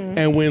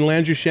 and when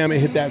Landry Shamet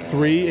hit that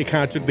three, it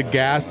kind of took the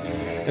gas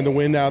and the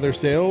wind out of their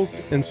sails,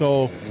 and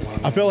so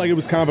I felt like it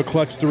was kind of a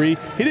clutch three.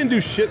 He didn't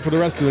do shit for the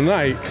rest of the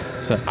night,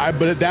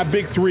 but that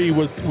big three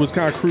was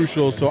kind of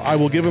crucial. So I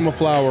will give him a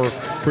flower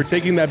for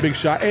taking that big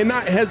shot and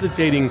not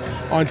hesitating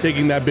on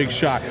taking that big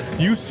shot.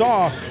 You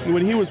saw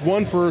when he was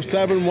 1 for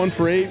 7, 1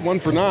 for 8, 1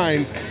 for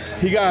 9.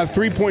 He got a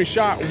three-point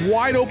shot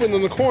wide open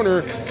in the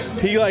corner.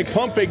 He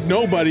pump faked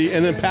nobody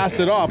and then passed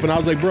it off. And I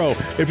was like, bro,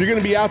 if you're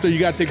going to be out there, you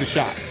got to take the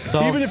shot.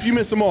 Even if you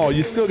miss them all,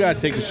 you still got to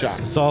take the shot.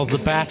 Saul's the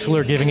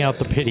Bachelor giving out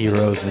the pity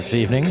rose this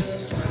evening.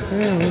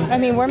 I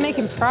mean, we're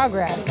making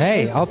progress.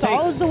 Hey,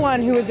 Saul is the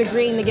one who is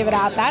agreeing to give it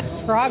out. That's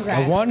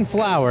progress. One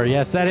flower,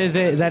 yes, that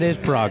is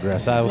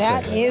progress. I will say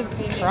that is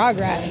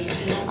progress.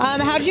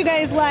 How did you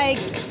guys like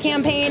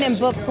Campaign and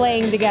Book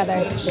playing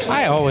together?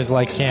 I always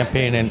like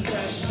Campaign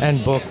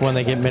and Book when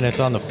they get minutes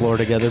on the floor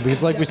together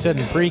because, like we said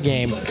in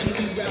pregame,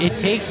 it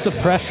takes the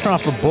pressure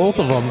off of both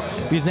of them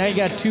because now you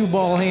got two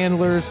ball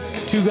handlers,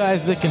 two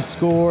guys that can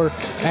score,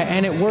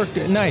 and it worked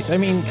nice. I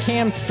mean,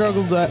 Cam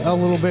struggled a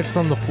little bit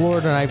from the floor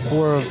tonight,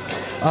 4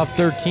 of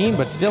 13,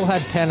 but still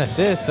had 10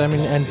 assists. I mean,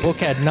 and Book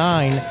had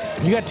 9.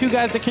 You got two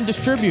guys that can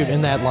distribute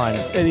in that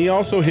lineup. And he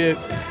also hit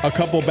a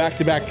couple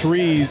back-to-back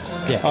threes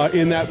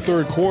in that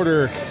third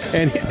quarter.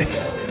 And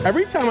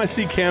every time I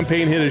see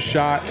Campaign hit a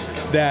shot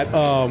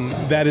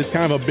that is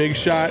kind of a big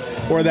shot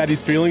or that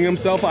he's feeling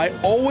himself, I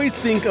always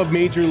think of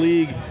Major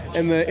League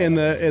and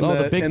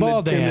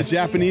the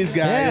Japanese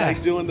guy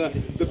doing the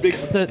big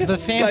the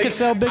Sam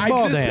Cassell big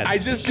ball dance. I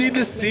just need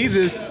to see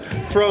this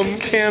from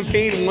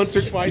Campaign once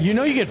or twice. You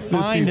know you get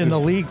fined in the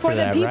league for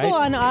that, right? For the people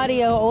on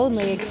audio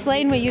only,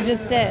 explain what you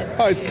just did.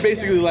 Oh, it's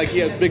basically like he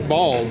has big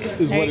balls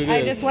is what it is.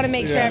 I just want to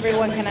make sure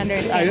everyone can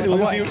understand.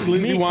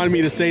 Lindsay wanted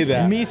me to say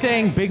that. Me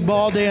saying big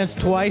ball dance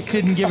twice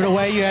didn't give it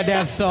away. You had to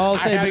have Saul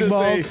say big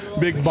balls. Say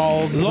big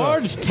balls.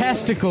 Large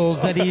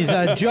testicles that he's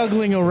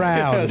juggling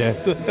around.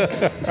 Yes.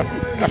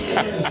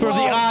 For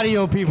the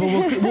audio people,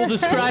 we'll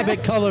describe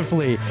it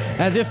colorfully,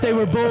 as if they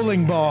were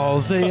bowling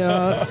balls.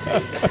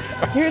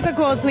 Here's a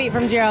cool tweet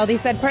from Gerald. He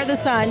said, per the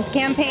Suns,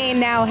 Campaign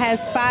now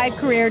has 5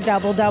 career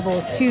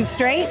double-doubles, 2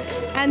 straight,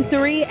 and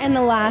 3 in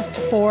the last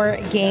 4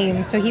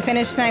 games. So he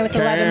finished tonight with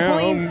 11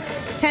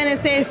 points, 10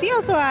 assists. He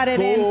also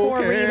added in 4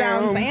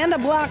 rebounds and a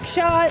block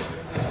shot.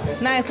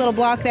 Nice little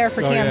block there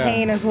for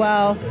Campaign as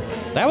well.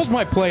 That was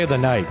my play of the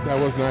night. That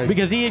was nice.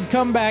 Because he had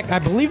come back, I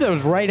believe that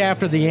was right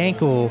after the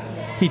ankle.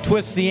 He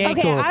twists the ankle.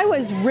 Okay, I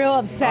was real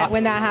upset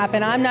when that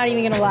happened. I'm not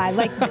even going to lie.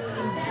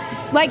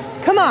 Like,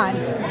 come on.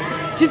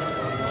 Just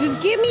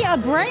give me a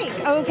break,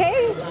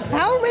 okay?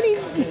 How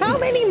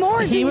many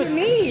more do you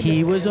need?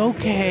 He was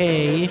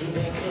okay.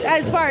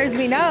 As far as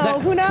we know,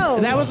 who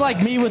knows? That was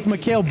like me with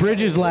Mikal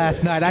Bridges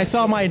last night. I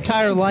saw my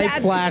entire life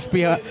flash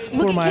before my eyes.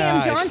 Look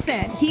at Cam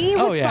Johnson. He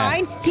was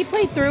fine. He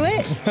played through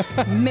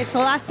it. Missed the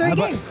last 3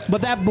 games.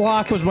 But that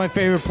block was my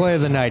favorite play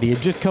of the night. He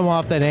had just come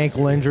off that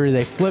ankle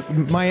injury.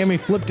 Miami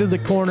flipped to the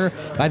corner.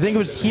 I think it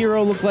was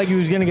Hero. Looked like he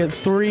was going to get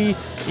 3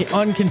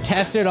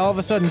 uncontested. All of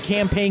a sudden,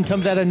 Campaign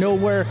comes out of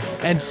nowhere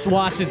and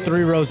swats it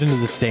 3 rows into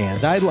the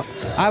stands. I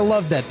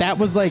love that. That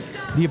was like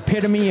the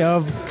epitome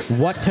of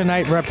what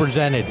tonight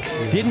represented.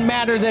 Didn't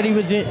matter that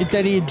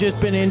he had just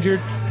been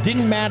injured.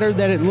 Didn't matter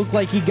that it looked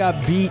like he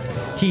got beat.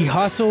 He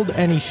hustled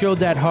and he showed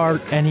that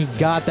heart and he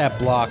got that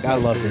block. I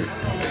loved it.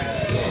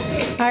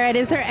 All right.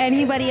 Is there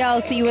anybody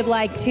else that you would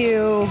like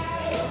to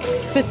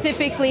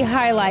specifically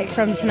highlight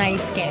from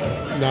tonight's game?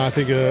 No, I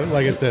think,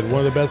 like I said,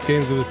 one of the best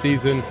games of the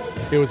season.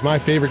 It was my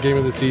favorite game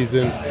of the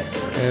season.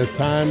 And it's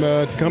time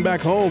to come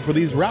back home for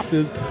these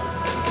Raptors.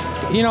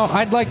 You know,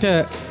 I'd like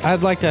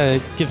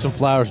to give some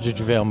flowers to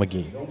JaVale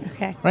McGee.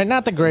 Okay. Right,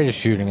 not the greatest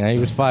shooting. He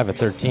was 5 of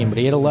 13, but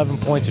he had 11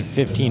 points and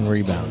 15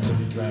 rebounds.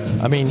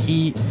 I mean,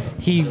 he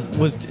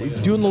was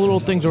doing the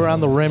little things around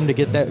the rim to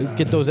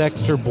get those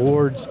extra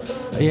boards,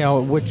 you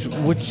know, which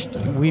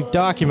we've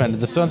documented.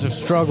 The Suns have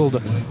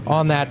struggled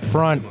on that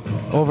front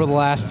over the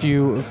last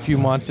few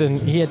months,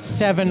 and he had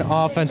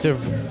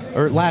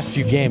last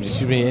few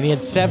games, and he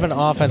had 7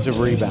 offensive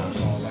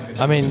rebounds.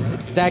 I mean,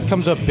 that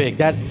comes up big.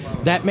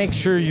 That makes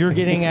sure you're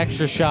getting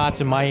extra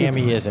shots and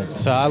Miami isn't.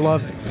 So I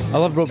loved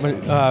what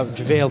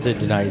JaVale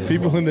did tonight.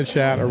 People in the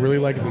chat are really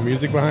liking the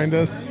music behind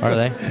us. Are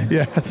they?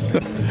 Yes.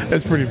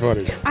 That's pretty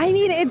funny. I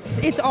mean,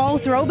 it's all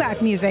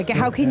throwback music.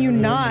 How can you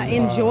not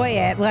enjoy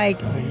it? Like,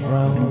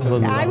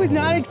 I was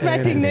not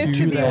expecting this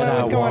to be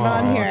what was going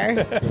on here.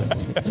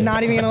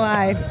 Not even going to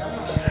lie.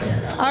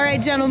 All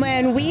right,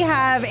 gentlemen, we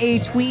have a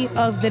tweet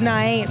of the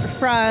night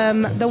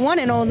from the one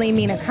and only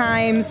Mina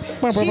Kimes.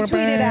 She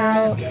tweeted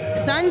out,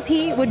 Suns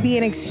Heat would be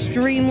an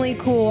extremely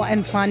cool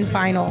and fun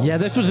finals. Yeah,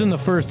 this was in the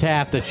first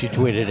half that she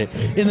tweeted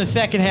it. In the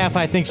second half,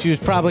 I think she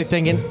was probably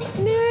thinking,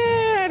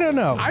 I don't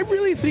know. I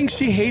really think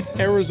she hates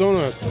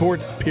Arizona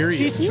sports, period.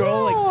 She's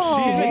trolling.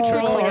 No. She hates the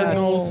trolling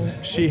Cardinals.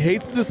 us. She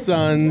hates the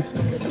Suns.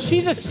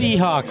 She's a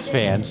Seahawks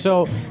fan,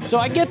 so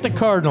I get the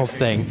Cardinals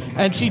thing,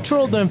 and she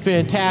trolled them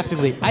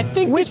fantastically. I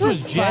think Which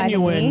this was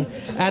genuine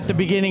at the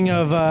beginning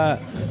in the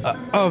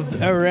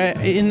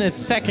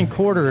second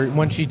quarter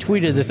when she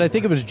tweeted this. I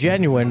think it was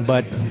genuine,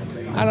 but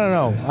I don't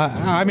know.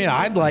 I mean,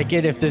 I'd like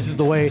it if this is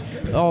the way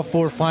all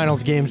 4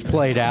 finals games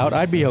played out.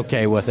 I'd be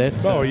okay with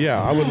it. So. Oh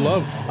yeah, I would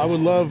love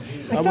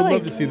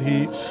to see the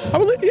Heat.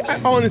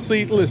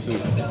 Honestly, listen.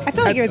 I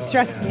feel like it would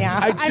stress me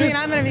out. I mean,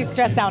 I'm going to be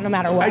stressed out no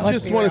matter what. I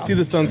just want to see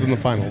the Suns in the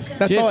finals.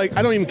 That's all. I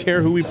don't even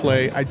care who we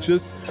play. I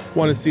just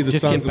want to see the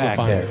Suns in the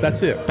finals.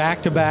 That's it.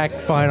 Back-to-back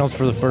finals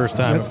for the first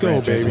time. Let's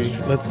go, baby.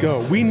 Let's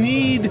go. We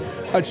need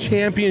a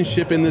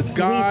championship in this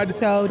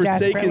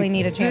desperately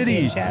need a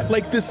city. Championship.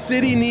 Like, the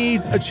city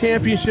needs a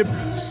championship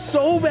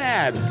so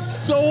bad.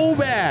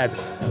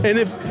 And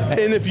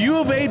if U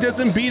of A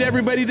doesn't beat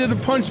everybody to the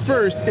punch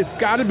first, it's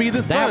got to be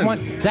the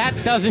Suns. That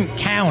doesn't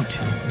count.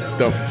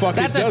 The fuck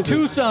That's it doesn't. That's a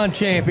Tucson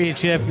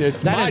championship.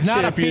 It's that my is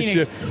not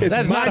championship. A Phoenix.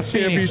 It's my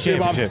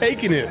championship. I'm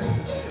taking it.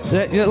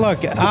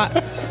 Look,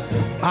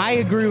 I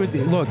agree with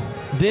you. Look,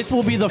 this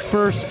will be the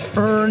first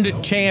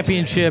earned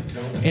championship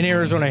in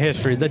Arizona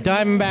history. The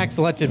Diamondbacks,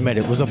 let's admit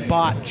it, was a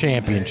bot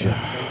championship,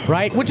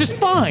 right? Which is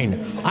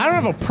fine. I don't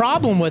have a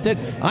problem with it.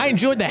 I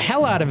enjoyed the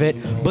hell out of it,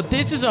 but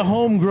this is a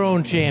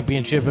homegrown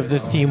championship if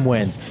this team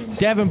wins.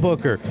 Devin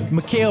Booker,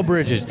 Mikal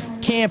Bridges,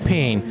 Cam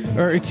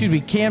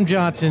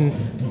Johnson,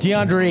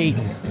 DeAndre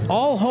Ayton,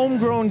 all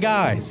homegrown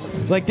guys.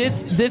 Like,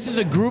 this is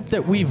a group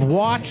that we've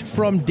watched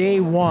from day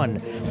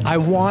one. I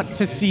want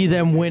to see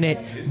them win it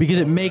because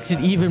it makes it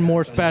even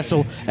more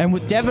special. And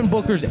with Devin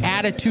Booker's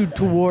attitude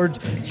towards,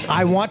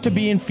 I want to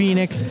be in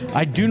Phoenix,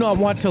 I do not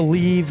want to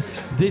leave,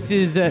 this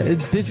is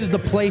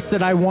the place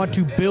that I want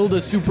to build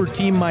a super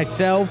team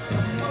myself.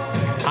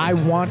 I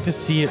want to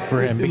see it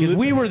for him because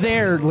we were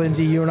there,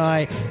 Lindsay, you and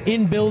I,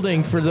 in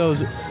building for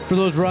those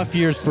rough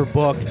years for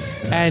Book,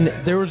 and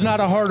there was not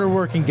a harder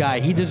working guy.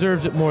 He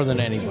deserves it more than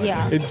anybody.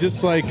 Yeah. It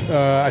just like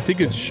I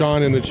think it's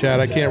Sean in the chat.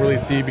 I can't really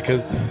see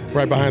because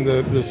right behind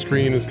the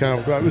screen is kind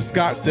of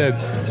Scott said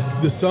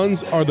the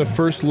Suns are the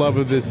first love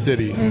of this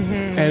city,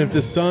 and if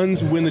the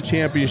Suns win the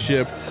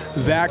championship,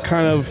 that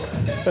kind of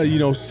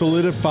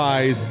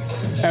solidifies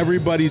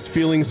everybody's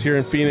feelings here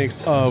in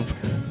Phoenix of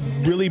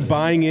really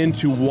buying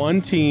into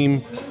one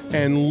team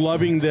and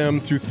loving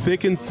them through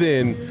thick and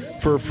thin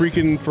for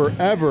freaking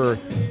forever.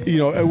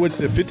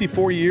 What's it,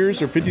 54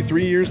 years or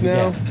 53 years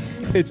now?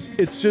 Yeah.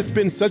 it's just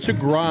been such a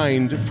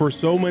grind for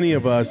so many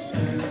of us.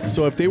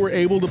 So if they were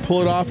able to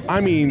pull it off, I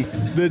mean,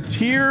 the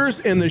tears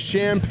and the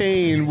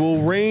champagne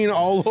will rain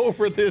all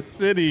over this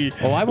city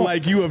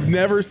like you have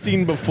never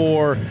seen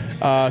before.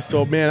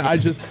 So man,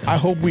 I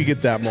hope we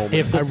get that moment.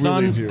 If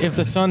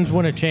the Suns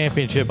win a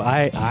championship,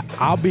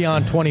 I'll be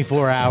on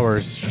 24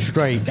 hours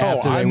straight.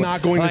 After I'm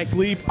not going to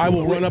sleep. I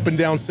will run up and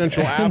down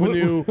Central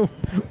Avenue.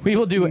 We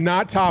will do it.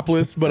 Not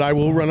topless, but I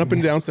will run up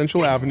and down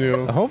Central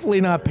Avenue.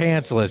 Hopefully not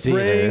pantsless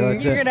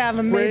either. You're going to have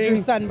a major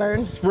sunburn.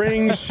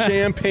 Spring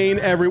champagne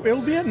everywhere.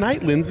 It'll be at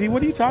night, Lindsay.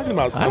 What are you talking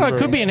about, sunburn? I don't know, it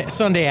could be a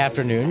Sunday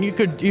afternoon. You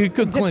could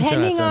clinch on a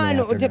Sunday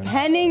afternoon.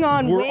 Depending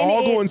on We're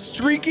all going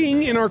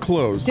streaking in our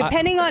clothes.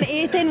 Depending on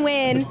if and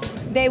when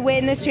they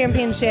win this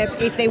championship,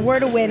 if they were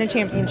to win a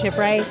championship,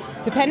 right?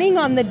 Depending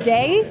on the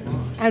day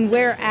and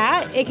where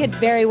at, it could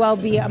very well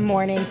be a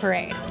morning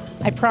parade.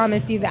 I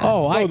promise you that.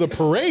 The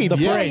parade. The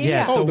parade,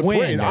 yeah. Oh, the win.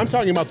 parade. I'm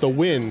talking about the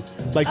win,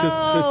 like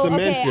to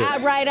cement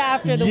it. Right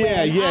after the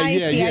win.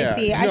 I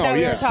see. I thought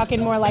we were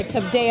talking more like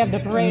the day of the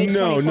parade.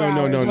 No.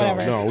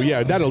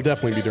 Yeah, that'll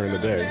definitely be during the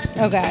day.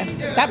 Okay,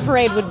 that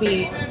parade would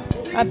be.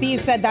 B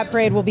said that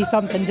parade will be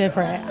something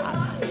different.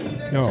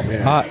 Oh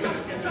man.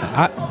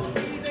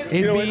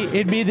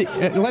 It'd be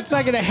let's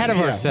not get ahead of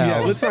ourselves.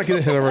 Yeah, let's not get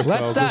ahead of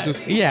ourselves.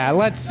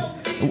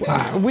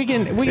 We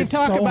can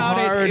talk about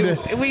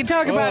it. We can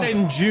talk about it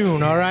in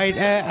June. All right.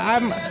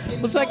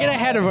 Let's not get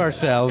ahead of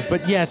ourselves.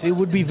 But yes, it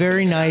would be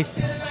very nice.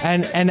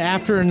 And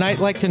after a night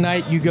like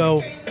tonight, you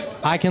go,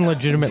 I can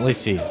legitimately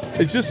see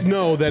it. Just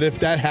know that if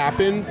that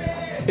happened,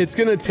 it's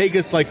going to take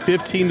us like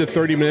 15 to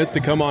 30 minutes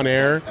to come on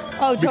air.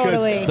 Oh,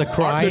 totally. The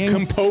crying. The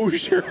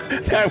composure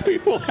that we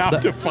will have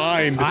to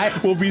find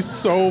will be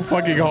so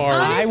fucking hard.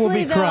 Honestly, I will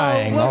be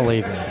crying all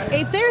evening.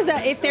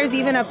 If there's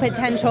even a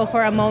potential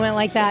for a moment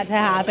like that to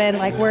happen,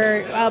 like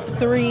we're up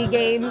 3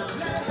 games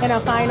in a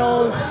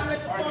finals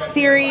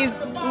series,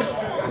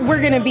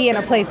 we're going to be in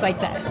a place like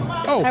this.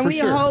 Oh, and for we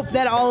sure. hope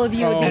that all of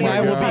you would be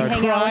able to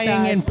hang out with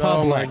us. In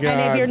public. Oh my God.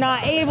 And if you're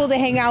not able to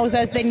hang out with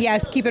us, then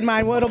yes, keep in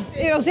mind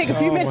it'll take a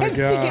few minutes to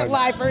get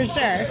live for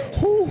sure.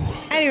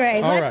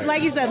 Anyway,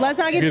 like you said, let's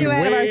not get too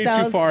ahead of ourselves.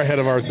 Way too far ahead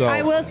of ourselves.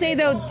 I will say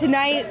though,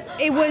 tonight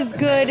it was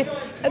good.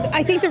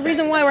 I think the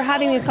reason why we're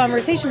having these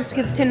conversations is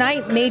because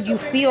tonight made you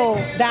feel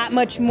that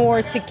much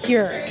more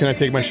secure. Can I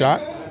take my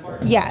shot?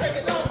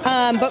 Yes.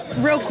 But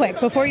real quick,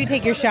 before you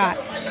take your shot,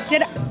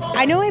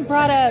 I know I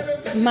brought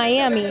up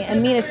Miami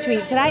and Mina's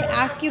tweet. Did I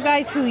ask you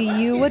guys who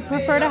you would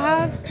prefer to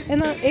have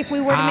if we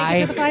were to make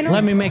it to the finals?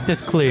 Let me make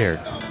this clear.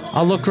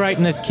 I'll look right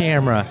in this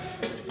camera.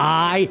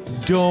 I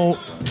don't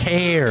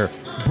care.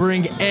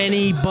 Bring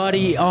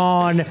anybody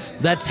on.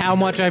 That's how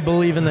much I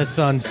believe in the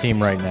Suns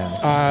team right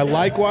now.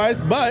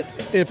 Likewise, but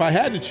if I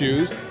had to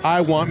choose,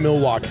 I want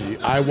Milwaukee.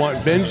 I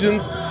want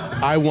vengeance.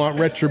 I want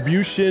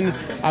retribution.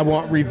 I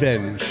want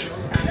revenge.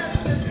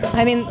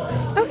 I mean,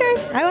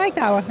 okay, I like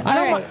that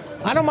one.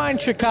 I don't mind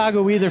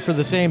Chicago either for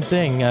the same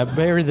thing.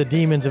 Bury the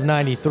demons of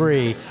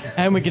 '93,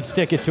 and we could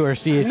stick it to our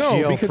CHGO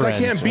No, because friends, I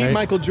can't beat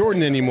Michael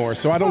Jordan anymore,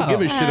 so I don't give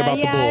a shit about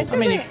the Bulls. I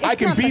mean, I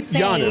can beat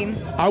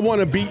Giannis. I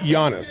want to beat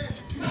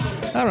Giannis.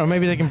 I don't know.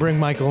 Maybe they can bring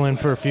Michael in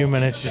for a few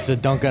minutes just to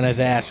dunk on his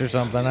ass or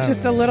something.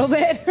 Just a little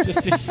bit.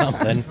 just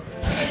something.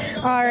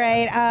 All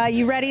right.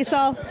 You ready,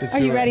 Saul? Are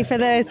you ready for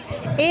this?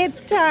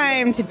 It's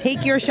time to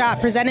take your shot,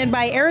 presented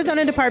by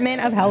Arizona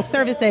Department of Health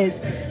Services.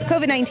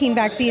 COVID-19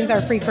 vaccines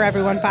are free for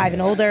everyone 5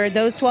 and older.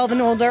 Those 12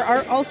 and older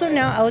are also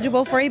now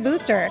eligible for a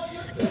booster.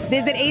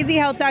 Visit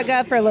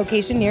azhealth.gov for a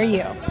location near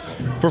you.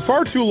 For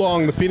far too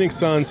long, the Phoenix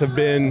Suns have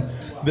been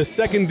the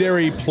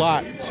secondary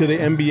plot to the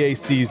NBA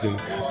season.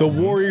 The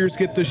Warriors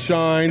get the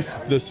shine,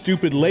 the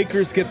stupid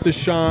Lakers get the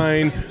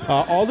shine,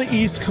 all the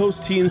East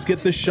Coast teams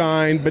get the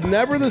shine, but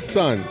never the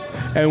Suns.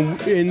 And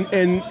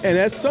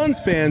as Suns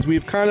fans,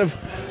 we've kind of,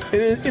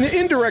 in an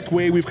indirect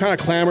way, we've kind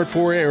of clamored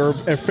for it or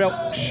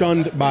felt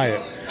shunned by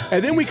it.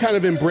 And then we kind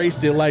of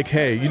embraced it like,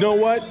 hey, you know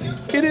what?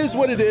 It is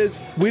what it is.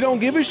 We don't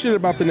give a shit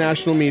about the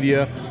national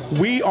media.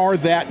 We are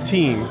that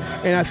team.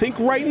 And I think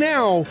right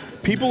now,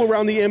 people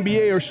around the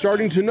NBA are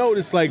starting to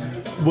notice, like,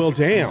 well,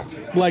 damn.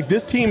 Like,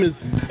 this team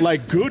is,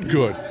 like,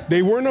 good.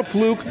 They weren't a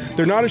fluke.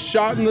 They're not a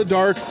shot in the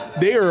dark.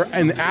 They are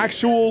an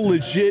actual,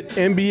 legit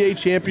NBA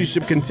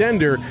championship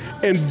contender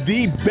and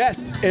the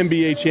best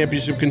NBA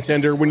championship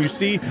contender when you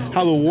see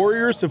how the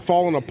Warriors have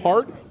fallen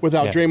apart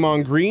without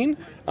Draymond Green.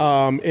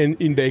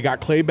 And they got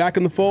Clay back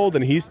in the fold,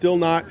 and he's still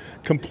not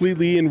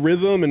completely in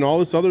rhythm and all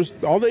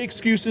the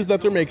excuses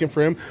that they're making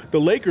for him.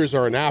 The Lakers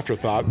are an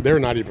afterthought. They're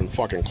not even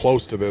fucking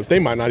close to this. They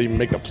might not even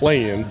make the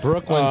play-in.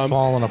 Brooklyn's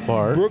falling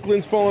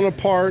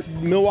apart.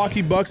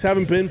 Milwaukee Bucks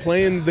haven't been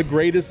playing the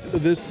greatest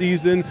this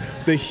season.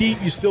 The Heat,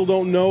 you still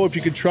don't know if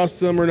you could trust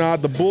them or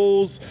not. The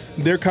Bulls,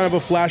 they're kind of a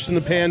flash in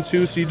the pan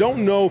too, so you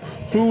don't know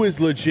who is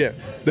legit.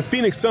 The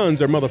Phoenix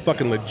Suns are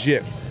motherfucking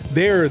legit.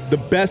 They're the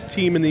best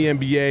team in the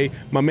NBA.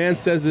 My man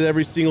says it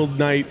every single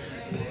night.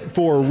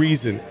 for a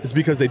reason. It's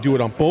because they do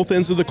it on both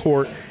ends of the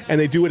court, and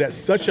they do it at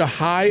such a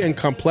high and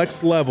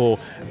complex level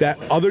that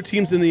other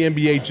teams in the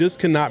NBA just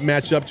cannot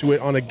match up to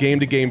it on a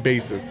game-to-game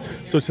basis.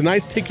 So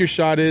tonight's Take Your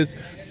Shot is,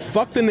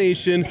 fuck the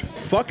nation,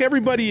 fuck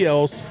everybody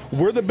else.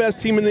 We're the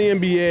best team in the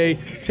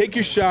NBA. Take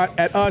your shot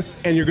at us,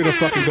 and you're going to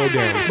fucking go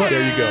down.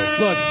 There you go.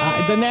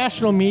 Look, the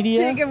national media...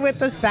 Jacob with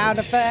the sound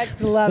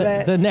effects. Love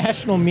it. The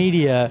national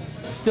media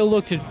still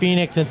looks at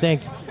Phoenix and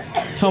thinks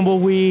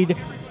tumbleweed,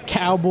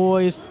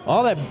 Cowboys,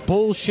 all that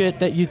bullshit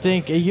that you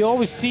think. You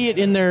always see it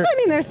in their... I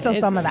mean, there's still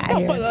some of that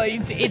here. But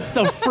it's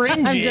the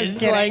fringes. I'm just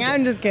kidding.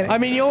 I'm just kidding. I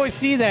mean, you always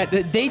see that.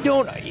 They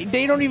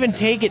don't even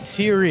take it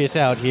serious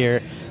out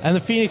here. And the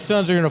Phoenix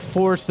Suns are going to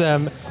force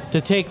them to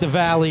take the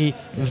Valley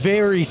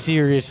very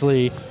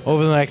seriously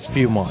over the next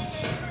few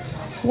months.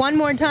 One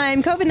more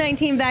time,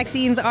 COVID-19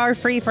 vaccines are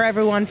free for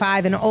everyone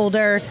 5 and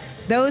older.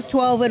 Those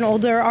 12 and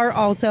older are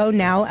also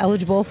now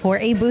eligible for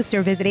a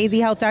booster. Visit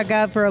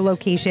azhealth.gov for a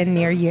location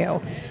near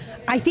you.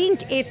 I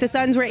think if the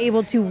Suns were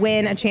able to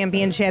win a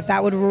championship,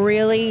 that would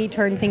really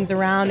turn things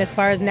around as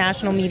far as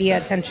national media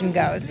attention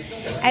goes.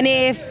 And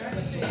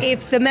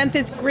if the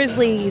Memphis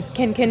Grizzlies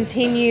can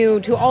continue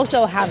to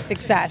also have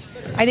success,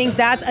 I think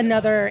that's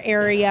another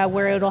area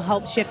where it'll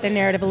help shift the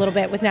narrative a little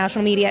bit with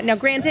national media. Now,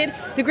 granted,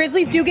 the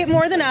Grizzlies do get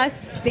more than us.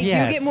 They do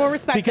get more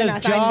respect than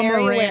us. I'm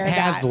very aware of that. Because Ja Morant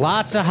has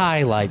lots of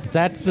highlights.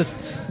 That's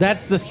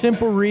the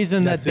simple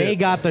reason that they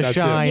got the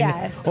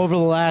shine over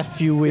the last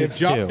few weeks,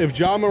 too. If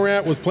Ja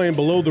Morant was playing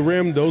below the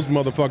rim, those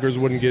motherfuckers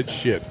wouldn't get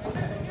shit.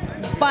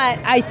 But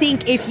I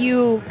think if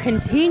you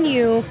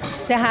continue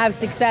to have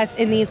success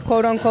in these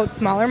quote-unquote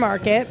smaller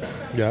markets,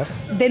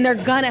 then they're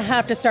going to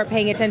have to start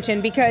paying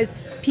attention because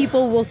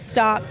people will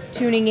stop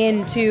tuning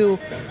into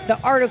the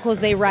articles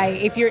they write.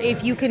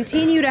 If you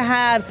continue to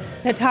have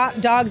the top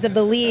dogs of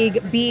the league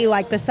be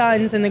like the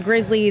Suns and the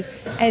Grizzlies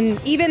and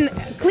even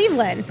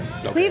Cleveland.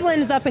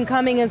 Cleveland is up and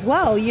coming as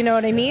well, you know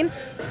what I mean?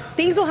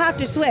 Things will have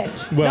to switch.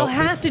 They'll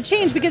have to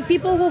change because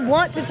people will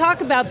want to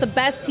talk about the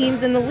best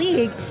teams in the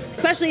league,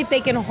 especially if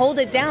they can hold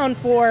it down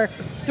for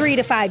 3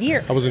 to 5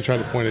 years. I wasn't trying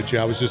to point at you.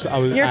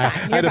 I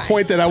had a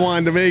point that I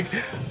wanted to make.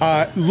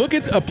 Look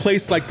at a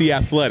place like The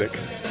Athletic.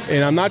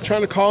 And I'm not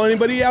trying to call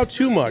anybody out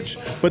too much,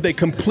 but they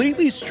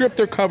completely stripped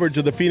their coverage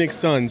of the Phoenix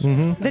Suns.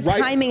 Mm-hmm. The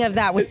timing of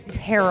that was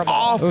terrible.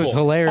 Awful. It was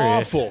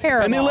hilarious. Awful.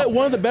 Terrible. And they let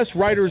one of the best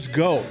writers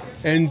go.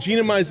 And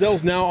Gina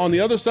Mizell's now on the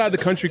other side of the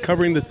country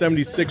covering the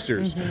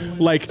 76ers. Mm-hmm.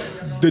 Like,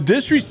 the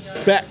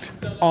disrespect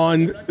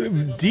on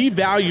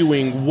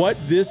devaluing what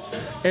this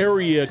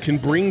area can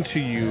bring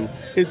to you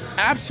is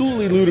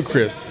absolutely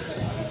ludicrous.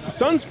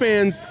 Suns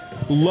fans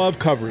love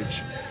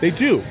coverage. They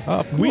do.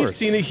 Of course. We've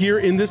seen it here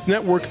in this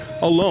network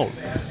alone.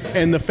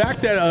 And the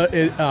fact that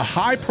a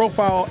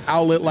high-profile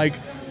outlet like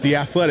The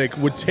Athletic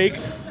would take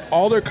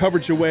all their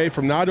coverage away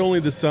from not only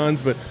the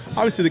Suns, but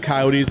obviously the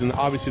Coyotes, and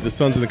obviously the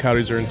Suns and the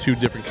Coyotes are in 2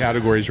 different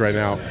categories right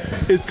now,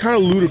 is kind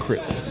of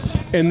ludicrous.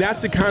 And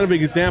that's a kind of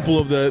example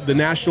of the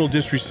national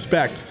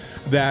disrespect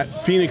that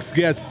Phoenix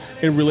gets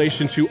in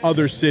relation to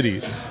other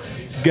cities.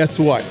 Guess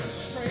what?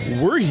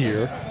 We're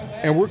here,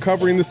 and we're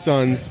covering the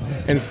Suns,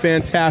 and it's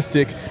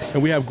fantastic.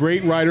 And we have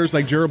great writers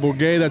like Jared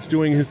Bourget that's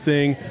doing his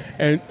thing,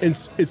 and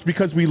it's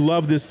because we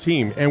love this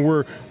team, and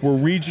we're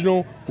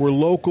regional, we're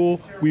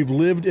local, we've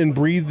lived and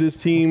breathed this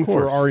team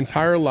for our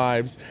entire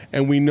lives,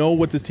 and we know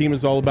what this team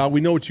is all about.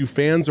 We know what you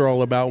fans are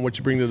all about and what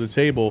you bring to the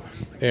table,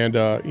 and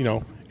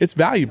it's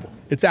valuable.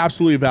 It's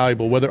absolutely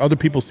valuable, whether other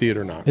people see it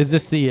or not. Is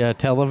this the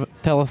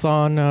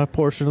telethon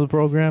portion of the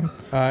program?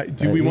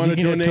 Do we want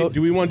to donate?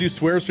 Do we want to do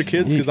swears for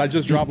kids? Because I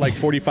just dropped like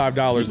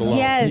 $45 alone.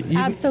 Yes,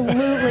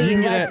 absolutely.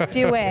 Let's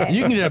do it.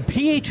 You can get a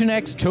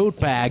PHNX tote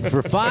bag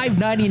for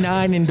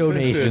 $5.99 in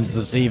donations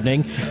this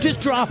evening. Just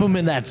drop them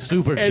in that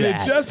super chat. And it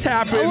just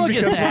happened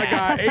because my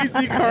guy,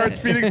 AC Cards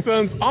Phoenix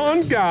Suns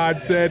on God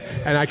said,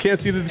 and I can't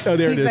see the. Oh,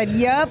 there it is. He said,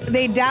 "Yep,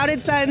 they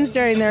doubted Suns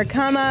during their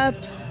come up."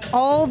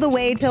 All the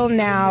way till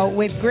now.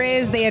 With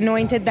Grizz, they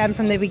anointed them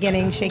from the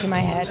beginning. Shaking my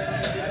head.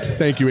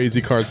 Thank you, AZ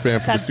Cards fan,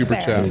 for the super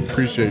chat.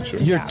 Appreciate you.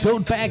 Your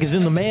tote bag is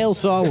in the mail,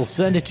 so I will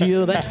send it to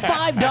you. That's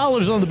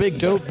 $5 on the big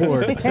tote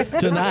board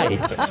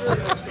tonight.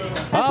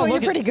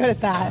 You're pretty good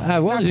at that.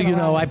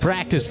 I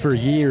practiced for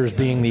years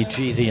being the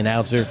cheesy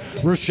announcer.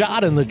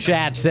 Rashad in the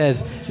chat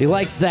says he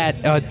likes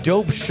that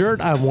dope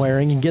shirt I'm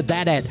wearing. You can get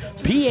that at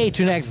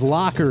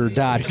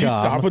phnxlocker.com. Can you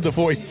stop with the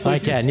voice, please? I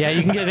can. Yeah,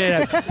 you can get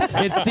it.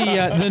 It's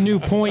the new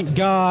Point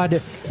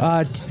God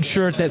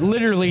shirt that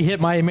literally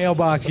hit my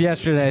mailbox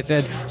yesterday. I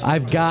said,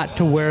 I've got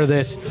to wear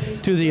this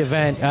to the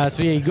event.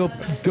 You go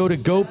to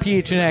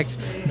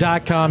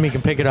gophnx.com. You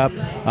can pick it up.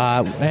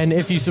 And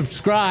if you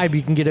subscribe,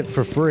 you can get it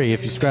for free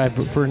if you subscribe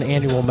for an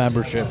annual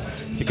membership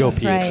to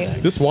GoPHNX.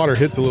 Right. This water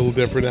hits a little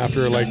different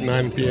after like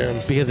 9 p.m.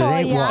 Because it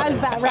ain't water. Is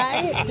that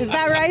right? Is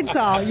that right,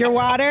 Saul? Your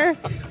water?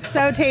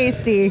 So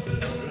tasty.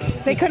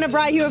 They couldn't have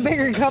brought you a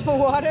bigger cup of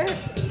water?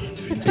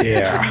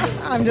 Yeah.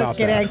 I'm just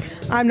kidding.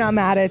 I'm not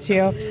mad at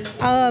you.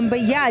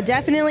 But yeah,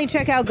 definitely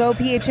check out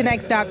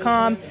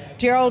gophnx.com.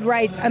 Gerald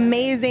writes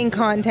amazing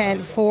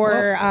content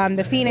for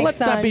the Phoenix Let's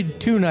Suns. not be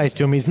too nice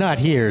to him. He's not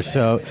here,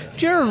 so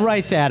Gerald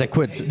writes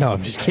adequate. No,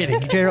 I'm just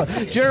kidding.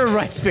 Gerald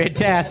writes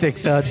fantastic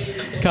Suns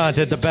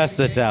content, the best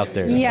that's out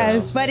there.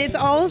 Yes, so. but it's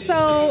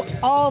also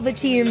all the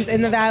teams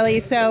in the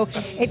Valley. So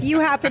if you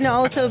happen to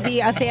also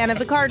be a fan of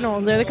the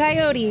Cardinals or the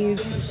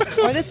Coyotes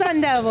or the Sun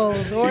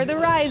Devils or the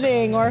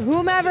Rising or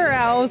whomever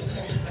else,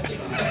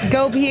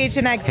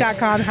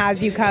 gophnx.com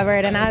has you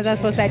covered. And as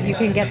Espo said, you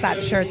can get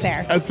that shirt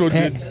there. Espo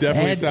did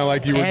definitely sound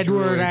like you were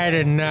Edward, drooling. I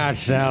did not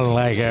sound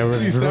like I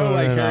was You sound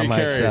like drooling Harry on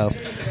Carey. myself.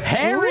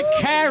 Harry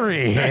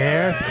Carey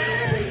here.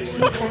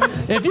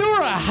 If you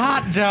were a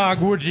hot dog,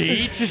 would you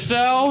eat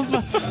yourself?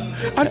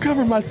 I'd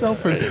cover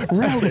myself in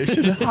relish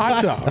and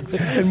hot dogs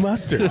and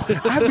mustard.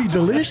 I'd be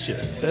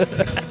delicious.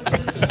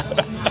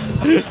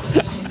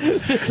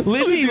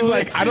 Lizzie's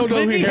like, I don't know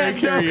Lizzie who Harry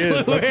has no Carey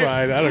is. clue. That's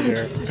fine. I don't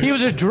care. He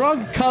was a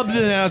drunk Cubs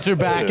announcer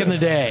back in the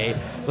day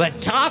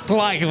that talked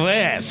like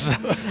this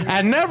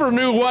and never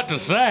knew what to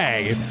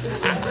say.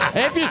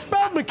 If you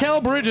spelled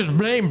Mikal Bridges'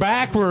 name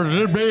backwards,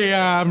 it'd be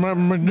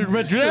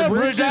Mikal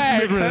Bridges.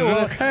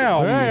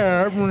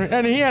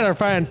 And he had a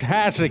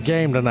fantastic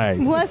game tonight.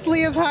 Bless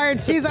Leah's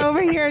heart. She's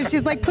over here and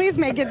she's like, please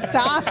make it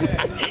stop.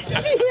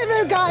 She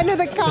even got into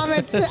the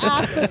comments to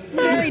ask it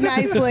very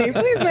nicely.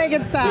 Please make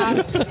it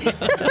stop.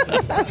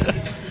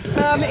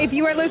 If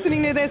you are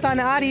listening to this on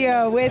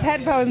audio with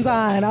headphones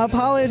on,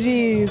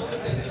 apologies.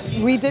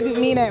 We didn't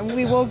mean it.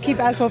 We will keep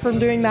Espo from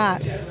doing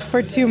that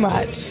for too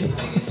much. Joe,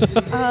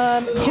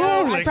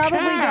 I probably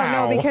don't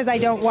know because I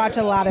don't watch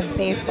a lot of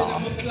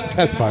baseball.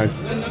 That's fine.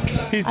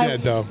 He's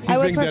dead, though. He's I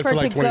would been dead prefer for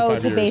like to go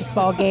 25 to years.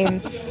 baseball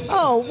games.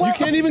 Oh, well. You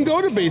can't even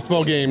go to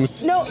baseball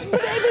games. No, but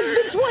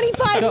it's been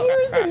 25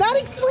 years, and that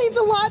explains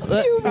a lot,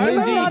 too, because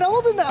I'm not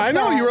old enough. I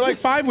know. now. You were like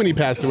 5 when he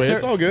passed away.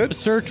 It's all good.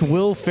 Search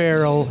Will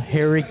Ferrell,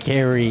 Harry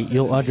Carey.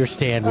 You'll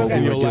understand what we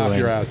And were you'll doing. laugh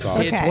your ass off.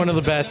 It's Okay. one of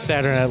the best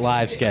Saturday Night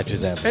Live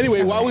sketches ever.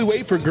 Anyway, while we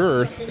wait for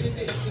Girth,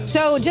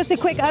 So just a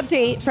quick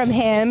update from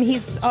him.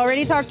 He's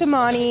already talked to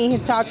Monty.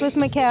 He's talked with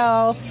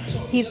Mikal.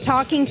 He's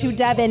talking to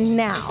Devin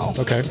now.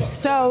 okay.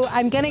 So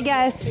I'm going to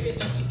guess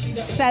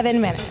 7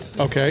 minutes.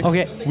 Okay.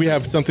 Okay. We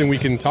have something we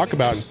can talk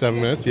about in 7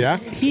 minutes, yeah?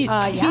 He's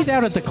yeah.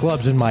 out at the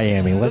clubs in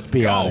Miami, let's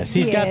be go. honest.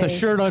 He's He got the is.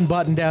 shirt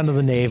unbuttoned down to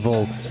the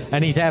navel,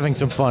 and he's having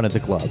some fun at the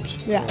clubs.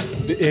 Yes.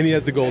 And he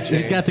has the gold chain.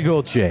 He's got the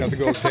gold chain. Got the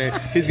gold chain.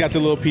 He's got the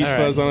little peach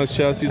fuzz on his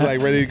chest. He's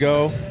like ready to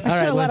go. I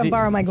should have let him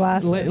borrow my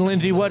glasses.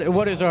 Lindsay,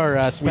 what is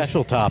our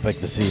special topic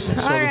this evening?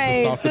 All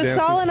right, salsa so dances.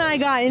 Saul and I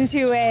got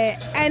into it,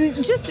 and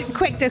just a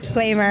quick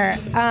disclaimer.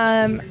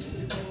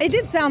 It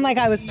did sound like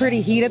I was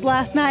pretty heated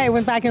last night. I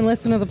went back and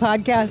listened to the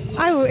podcast.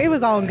 It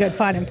was all good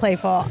fun and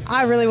playful.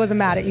 I really wasn't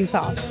mad at you,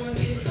 Saul.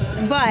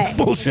 But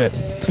Bullshit.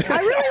 I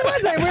really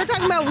wasn't. We were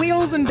talking about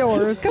wheels and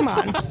doors. Come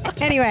on.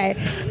 Anyway,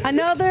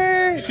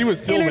 another She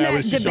was still mad internet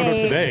when she showed up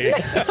debate.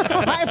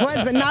 today. I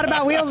wasn't. Not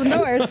about wheels and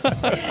doors.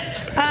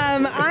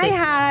 I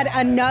had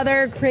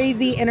another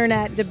crazy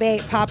internet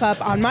debate pop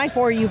up on my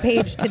For You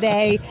page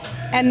today.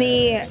 And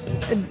the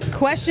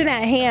question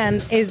at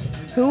hand is,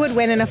 who would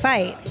win in a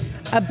fight,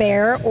 a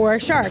bear or a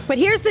shark? But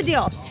here's the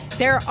deal.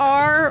 There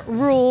are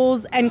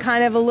rules and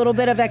kind of a little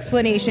bit of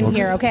explanation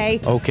here, okay?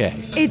 Okay.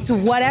 It's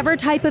whatever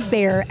type of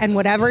bear and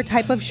whatever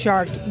type of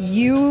shark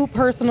you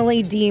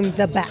personally deem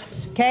the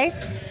best, okay?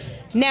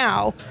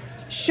 Now,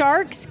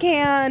 sharks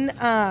can,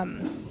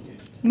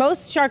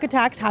 most shark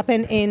attacks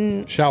happen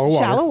in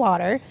Shallow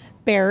water.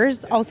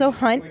 Bears also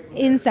hunt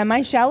in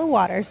semi-shallow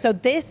water. So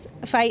this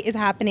fight is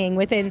happening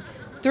within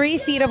 3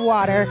 feet of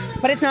water,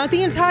 but it's not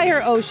the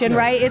entire ocean,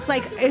 right? It's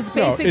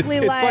basically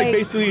it's like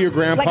basically your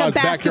grandpa's like a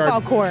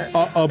basketball backyard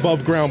court.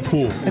 above ground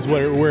pool is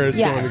where it's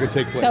Yes. going to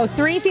take place. So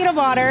 3 feet of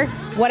water,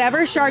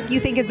 whatever shark you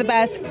think is the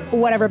best,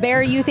 whatever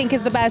bear you think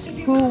is the best,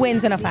 who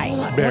wins in a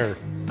fight? bear.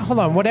 Hold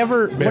on,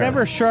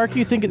 whatever shark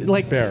you think,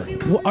 like, Bear.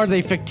 Are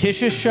they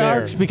fictitious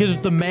sharks? Bear. Because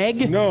of the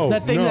Meg? No,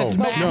 That thing no, that's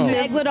no. massive?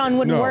 Megalodon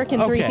wouldn't No. work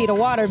in 3 Okay. feet of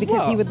water because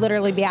Well, he would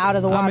literally be out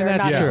of the water I mean, and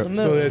that's not true. able to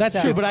So move. it's-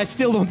 That's true, but I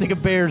still don't think a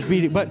bear's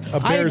beating. But A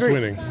bear's I agree.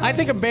 winning. I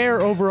think a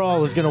bear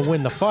overall is going to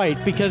win the fight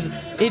because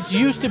it's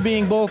used to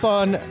being both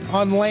on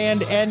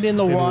land and in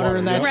the water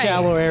in that Right.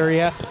 shallow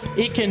area.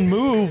 It can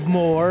move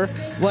more.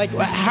 Like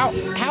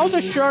how's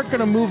a shark going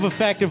to move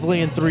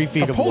effectively in 3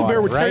 feet A of polar water?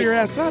 bear would tear right? your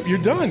ass up. You're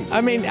done.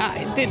 I mean,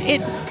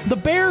 the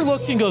bear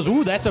looks and goes,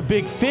 "Ooh, that's a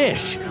big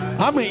fish.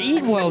 I'm gonna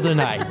eat well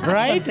tonight,"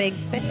 right? Big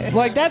fish.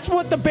 Like that's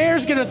what the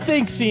bear's gonna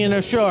think seeing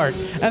a shark,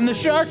 and the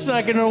shark's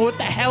not gonna know what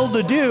the hell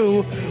to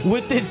do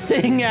with this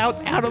thing out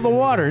of the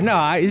water. No,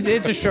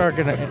 it's a shark.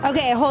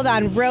 Okay, hold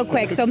on real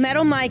quick. So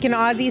Metal Mike, an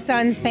Aussie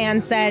Suns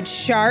fan, said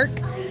shark.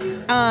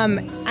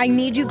 I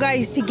need you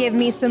guys to give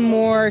me some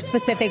more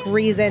specific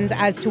reasons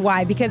as to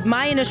why, because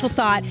my initial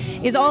thought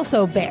is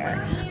also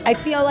bear. I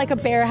feel like a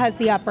bear has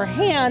the upper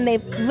hand. They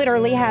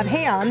literally have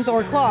hands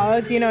or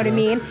claws, you know what I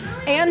mean,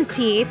 and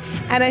teeth.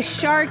 And a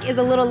shark is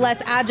a little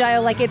less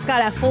agile, like it's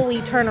got to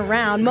fully turn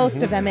around,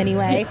 most of them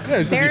anyway.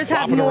 Yeah, bears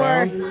have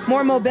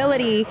more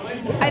mobility.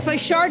 If a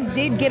shark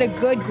did get a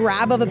good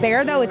grab of a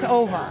bear, though, it's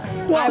over,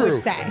 I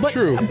would say.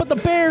 But the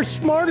bear's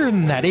smarter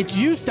than that. It's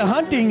used to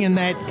hunting in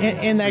that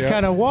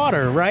kind of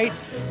water, right?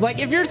 Like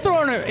if you're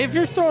throwing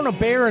a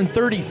bear in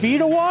 30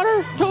 feet of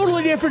water,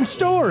 totally different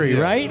story,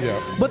 right?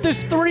 Yeah. But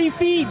this 3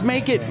 feet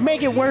make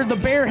it where the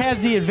bear has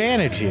the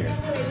advantage here.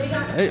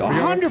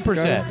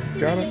 100%.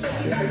 Got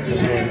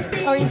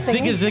it. Are you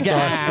singing?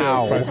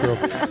 Ow. Spice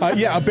Girls.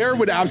 A bear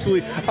would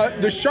absolutely.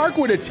 The shark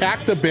would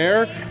attack the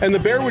bear, and the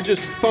bear would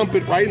just thump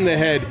it right in the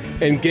head,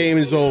 and game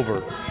is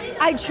over.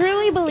 I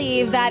truly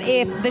believe that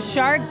if the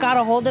shark got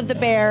a hold of the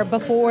bear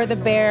before the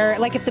bear,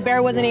 like if the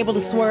bear wasn't able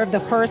to swerve the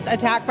first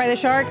attack by the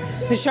shark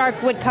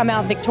would come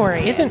out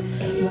victorious.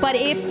 But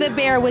if the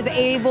bear was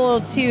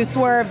able to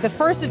swerve the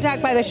first attack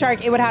by the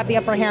shark, it would have the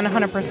upper hand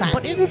 100%.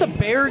 But isn't the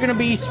bear going to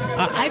be...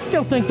 I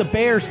still think the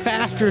bear's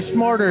faster,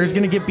 smarter, is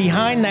going to get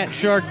behind that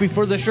shark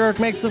before the shark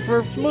makes the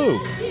first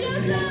move.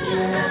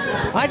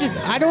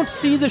 I don't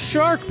see the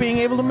shark being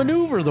able to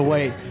maneuver the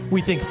way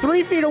we think.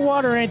 3 feet of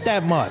water ain't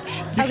that much.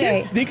 You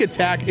can't sneak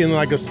attack in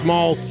like a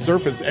small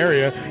surface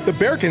area. The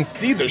bear can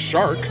see the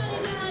shark.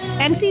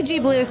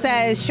 MCG Blue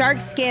says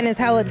shark skin is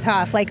hella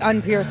tough, like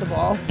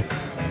unpierceable.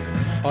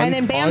 And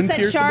then Bam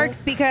said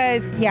sharks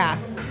because, yeah.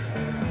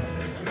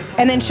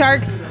 And then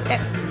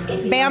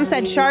Bam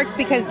said sharks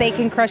because they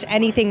can crush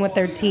anything with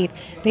their teeth.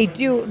 They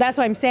do. That's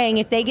what I'm saying.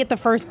 If they get the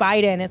first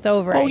bite in, it's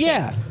over. Oh,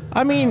 yeah.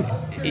 I mean,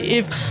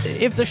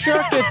 if the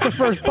shark gets the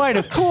first bite,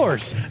 of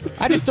course.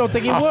 I just don't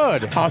think he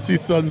would. Hossie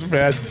Sons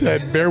fan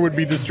said bear would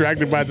be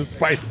distracted by the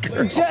Spice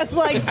Girls. Just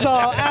like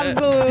Saul,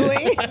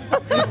 absolutely.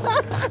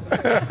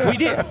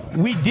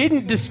 We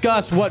didn't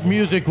discuss what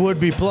music would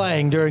be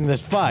playing during this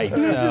fight.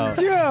 This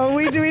is true.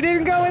 We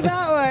didn't go with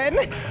that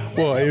one.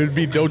 Well, it would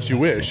be Don't You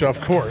Wish,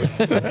 of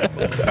course.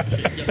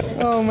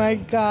 Oh my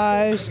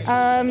gosh.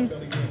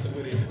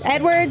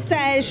 Edward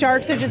says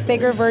sharks are just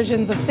bigger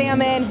versions of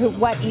salmon.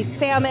 What eats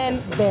salmon?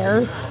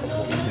 Bears.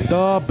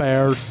 The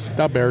bears.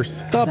 The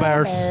bears. The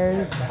bears.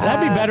 Bears.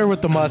 That'd be better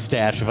with the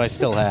mustache if I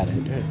still had it.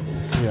 Yeah.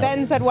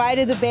 Ben said, why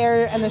did the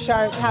bear and the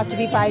shark have to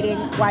be fighting?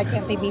 Why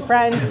can't they be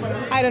friends?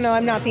 I don't know.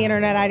 I'm not the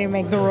internet. I didn't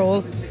make the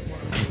rules.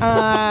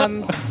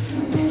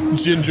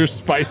 Ginger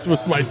Spice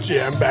was my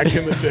jam back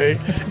in the day.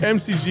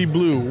 MCG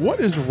Blue, what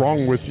is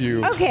wrong with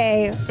you?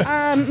 Okay.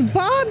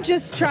 Bob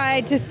just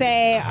tried to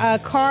say a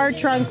car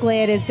trunk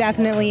lid is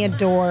definitely a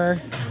door.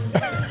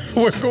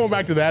 We're going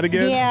back to that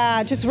again?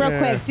 Yeah, just real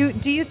quick.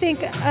 Do you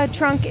think a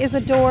trunk is a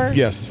door?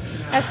 Yes.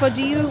 Espo,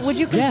 would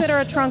you consider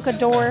a trunk a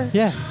door?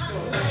 Yes.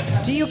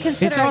 Do you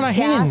consider It's on a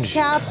gas hinge.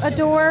 cap a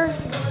door?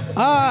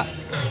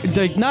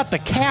 Not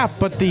the cap,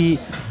 but the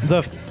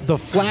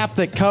flap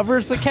that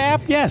covers the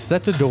cap. Yes,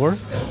 that's a door.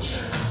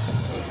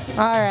 All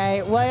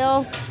right.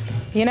 Well,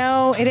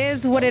 it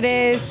is what it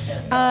is.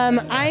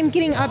 I'm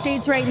getting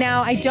updates right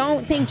now. I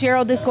don't think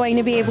Gerald is going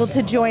to be able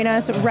to join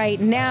us right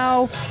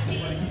now,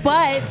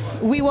 but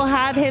we will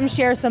have him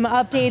share some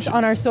updates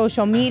on our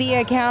social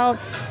media account.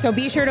 So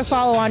be sure to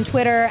follow on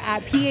Twitter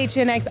at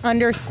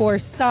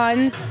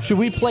PHNX_Suns. Should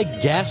we play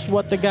guess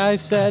what the guy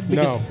said?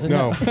 No.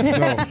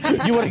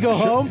 You want to go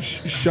home?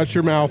 Shut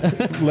your mouth.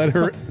 Let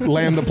her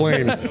land the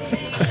plane.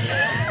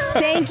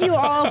 Thank you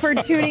all for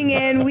tuning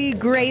in. We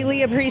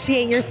greatly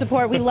appreciate your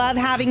support. We love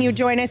having you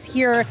join us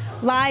here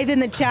live in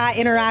the chat,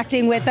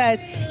 interacting with us.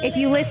 If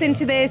you listen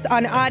to this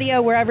on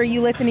audio, wherever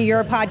you listen to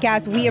your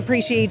podcast, we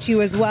appreciate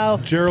you as well.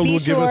 Gerald will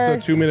give us a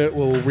 2-minute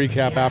little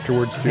recap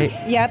afterwards, too.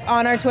 Yep,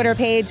 on our Twitter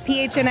page,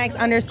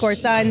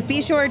 PHNX_Suns.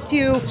 Be sure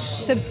to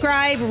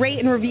subscribe, rate,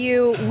 and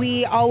review.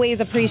 We always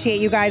appreciate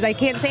you guys. I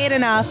can't say it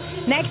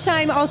enough. Next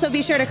time, also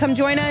be sure to come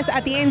join us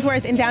at the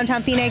Ainsworth in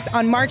downtown Phoenix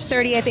on March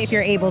 30th if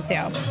you're able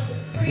to.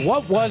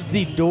 What was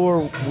the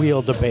door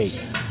wheel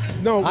debate?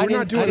 No, we're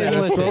not doing it.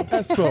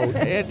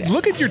 Espo.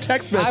 Look at your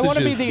text messages. I want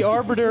to be the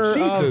arbiter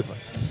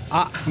Jesus.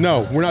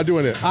 No, we're not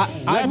doing it.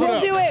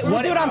 We'll do it.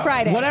 We'll do it on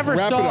Friday.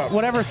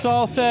 Whatever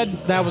Saul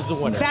said, that was the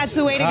winner. That's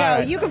the way to go.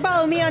 Right. You can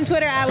follow me on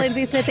Twitter at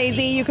Lindsay Smith AZ.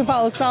 You can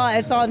follow Saul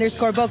at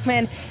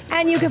Saul_Bookman.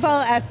 And you can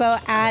follow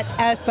Espo at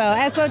Espo.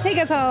 Espo, take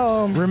us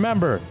home.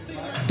 Remember,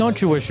 don't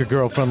you wish your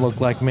girlfriend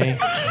looked like me?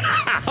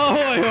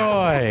 Ahoy,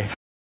 hoy!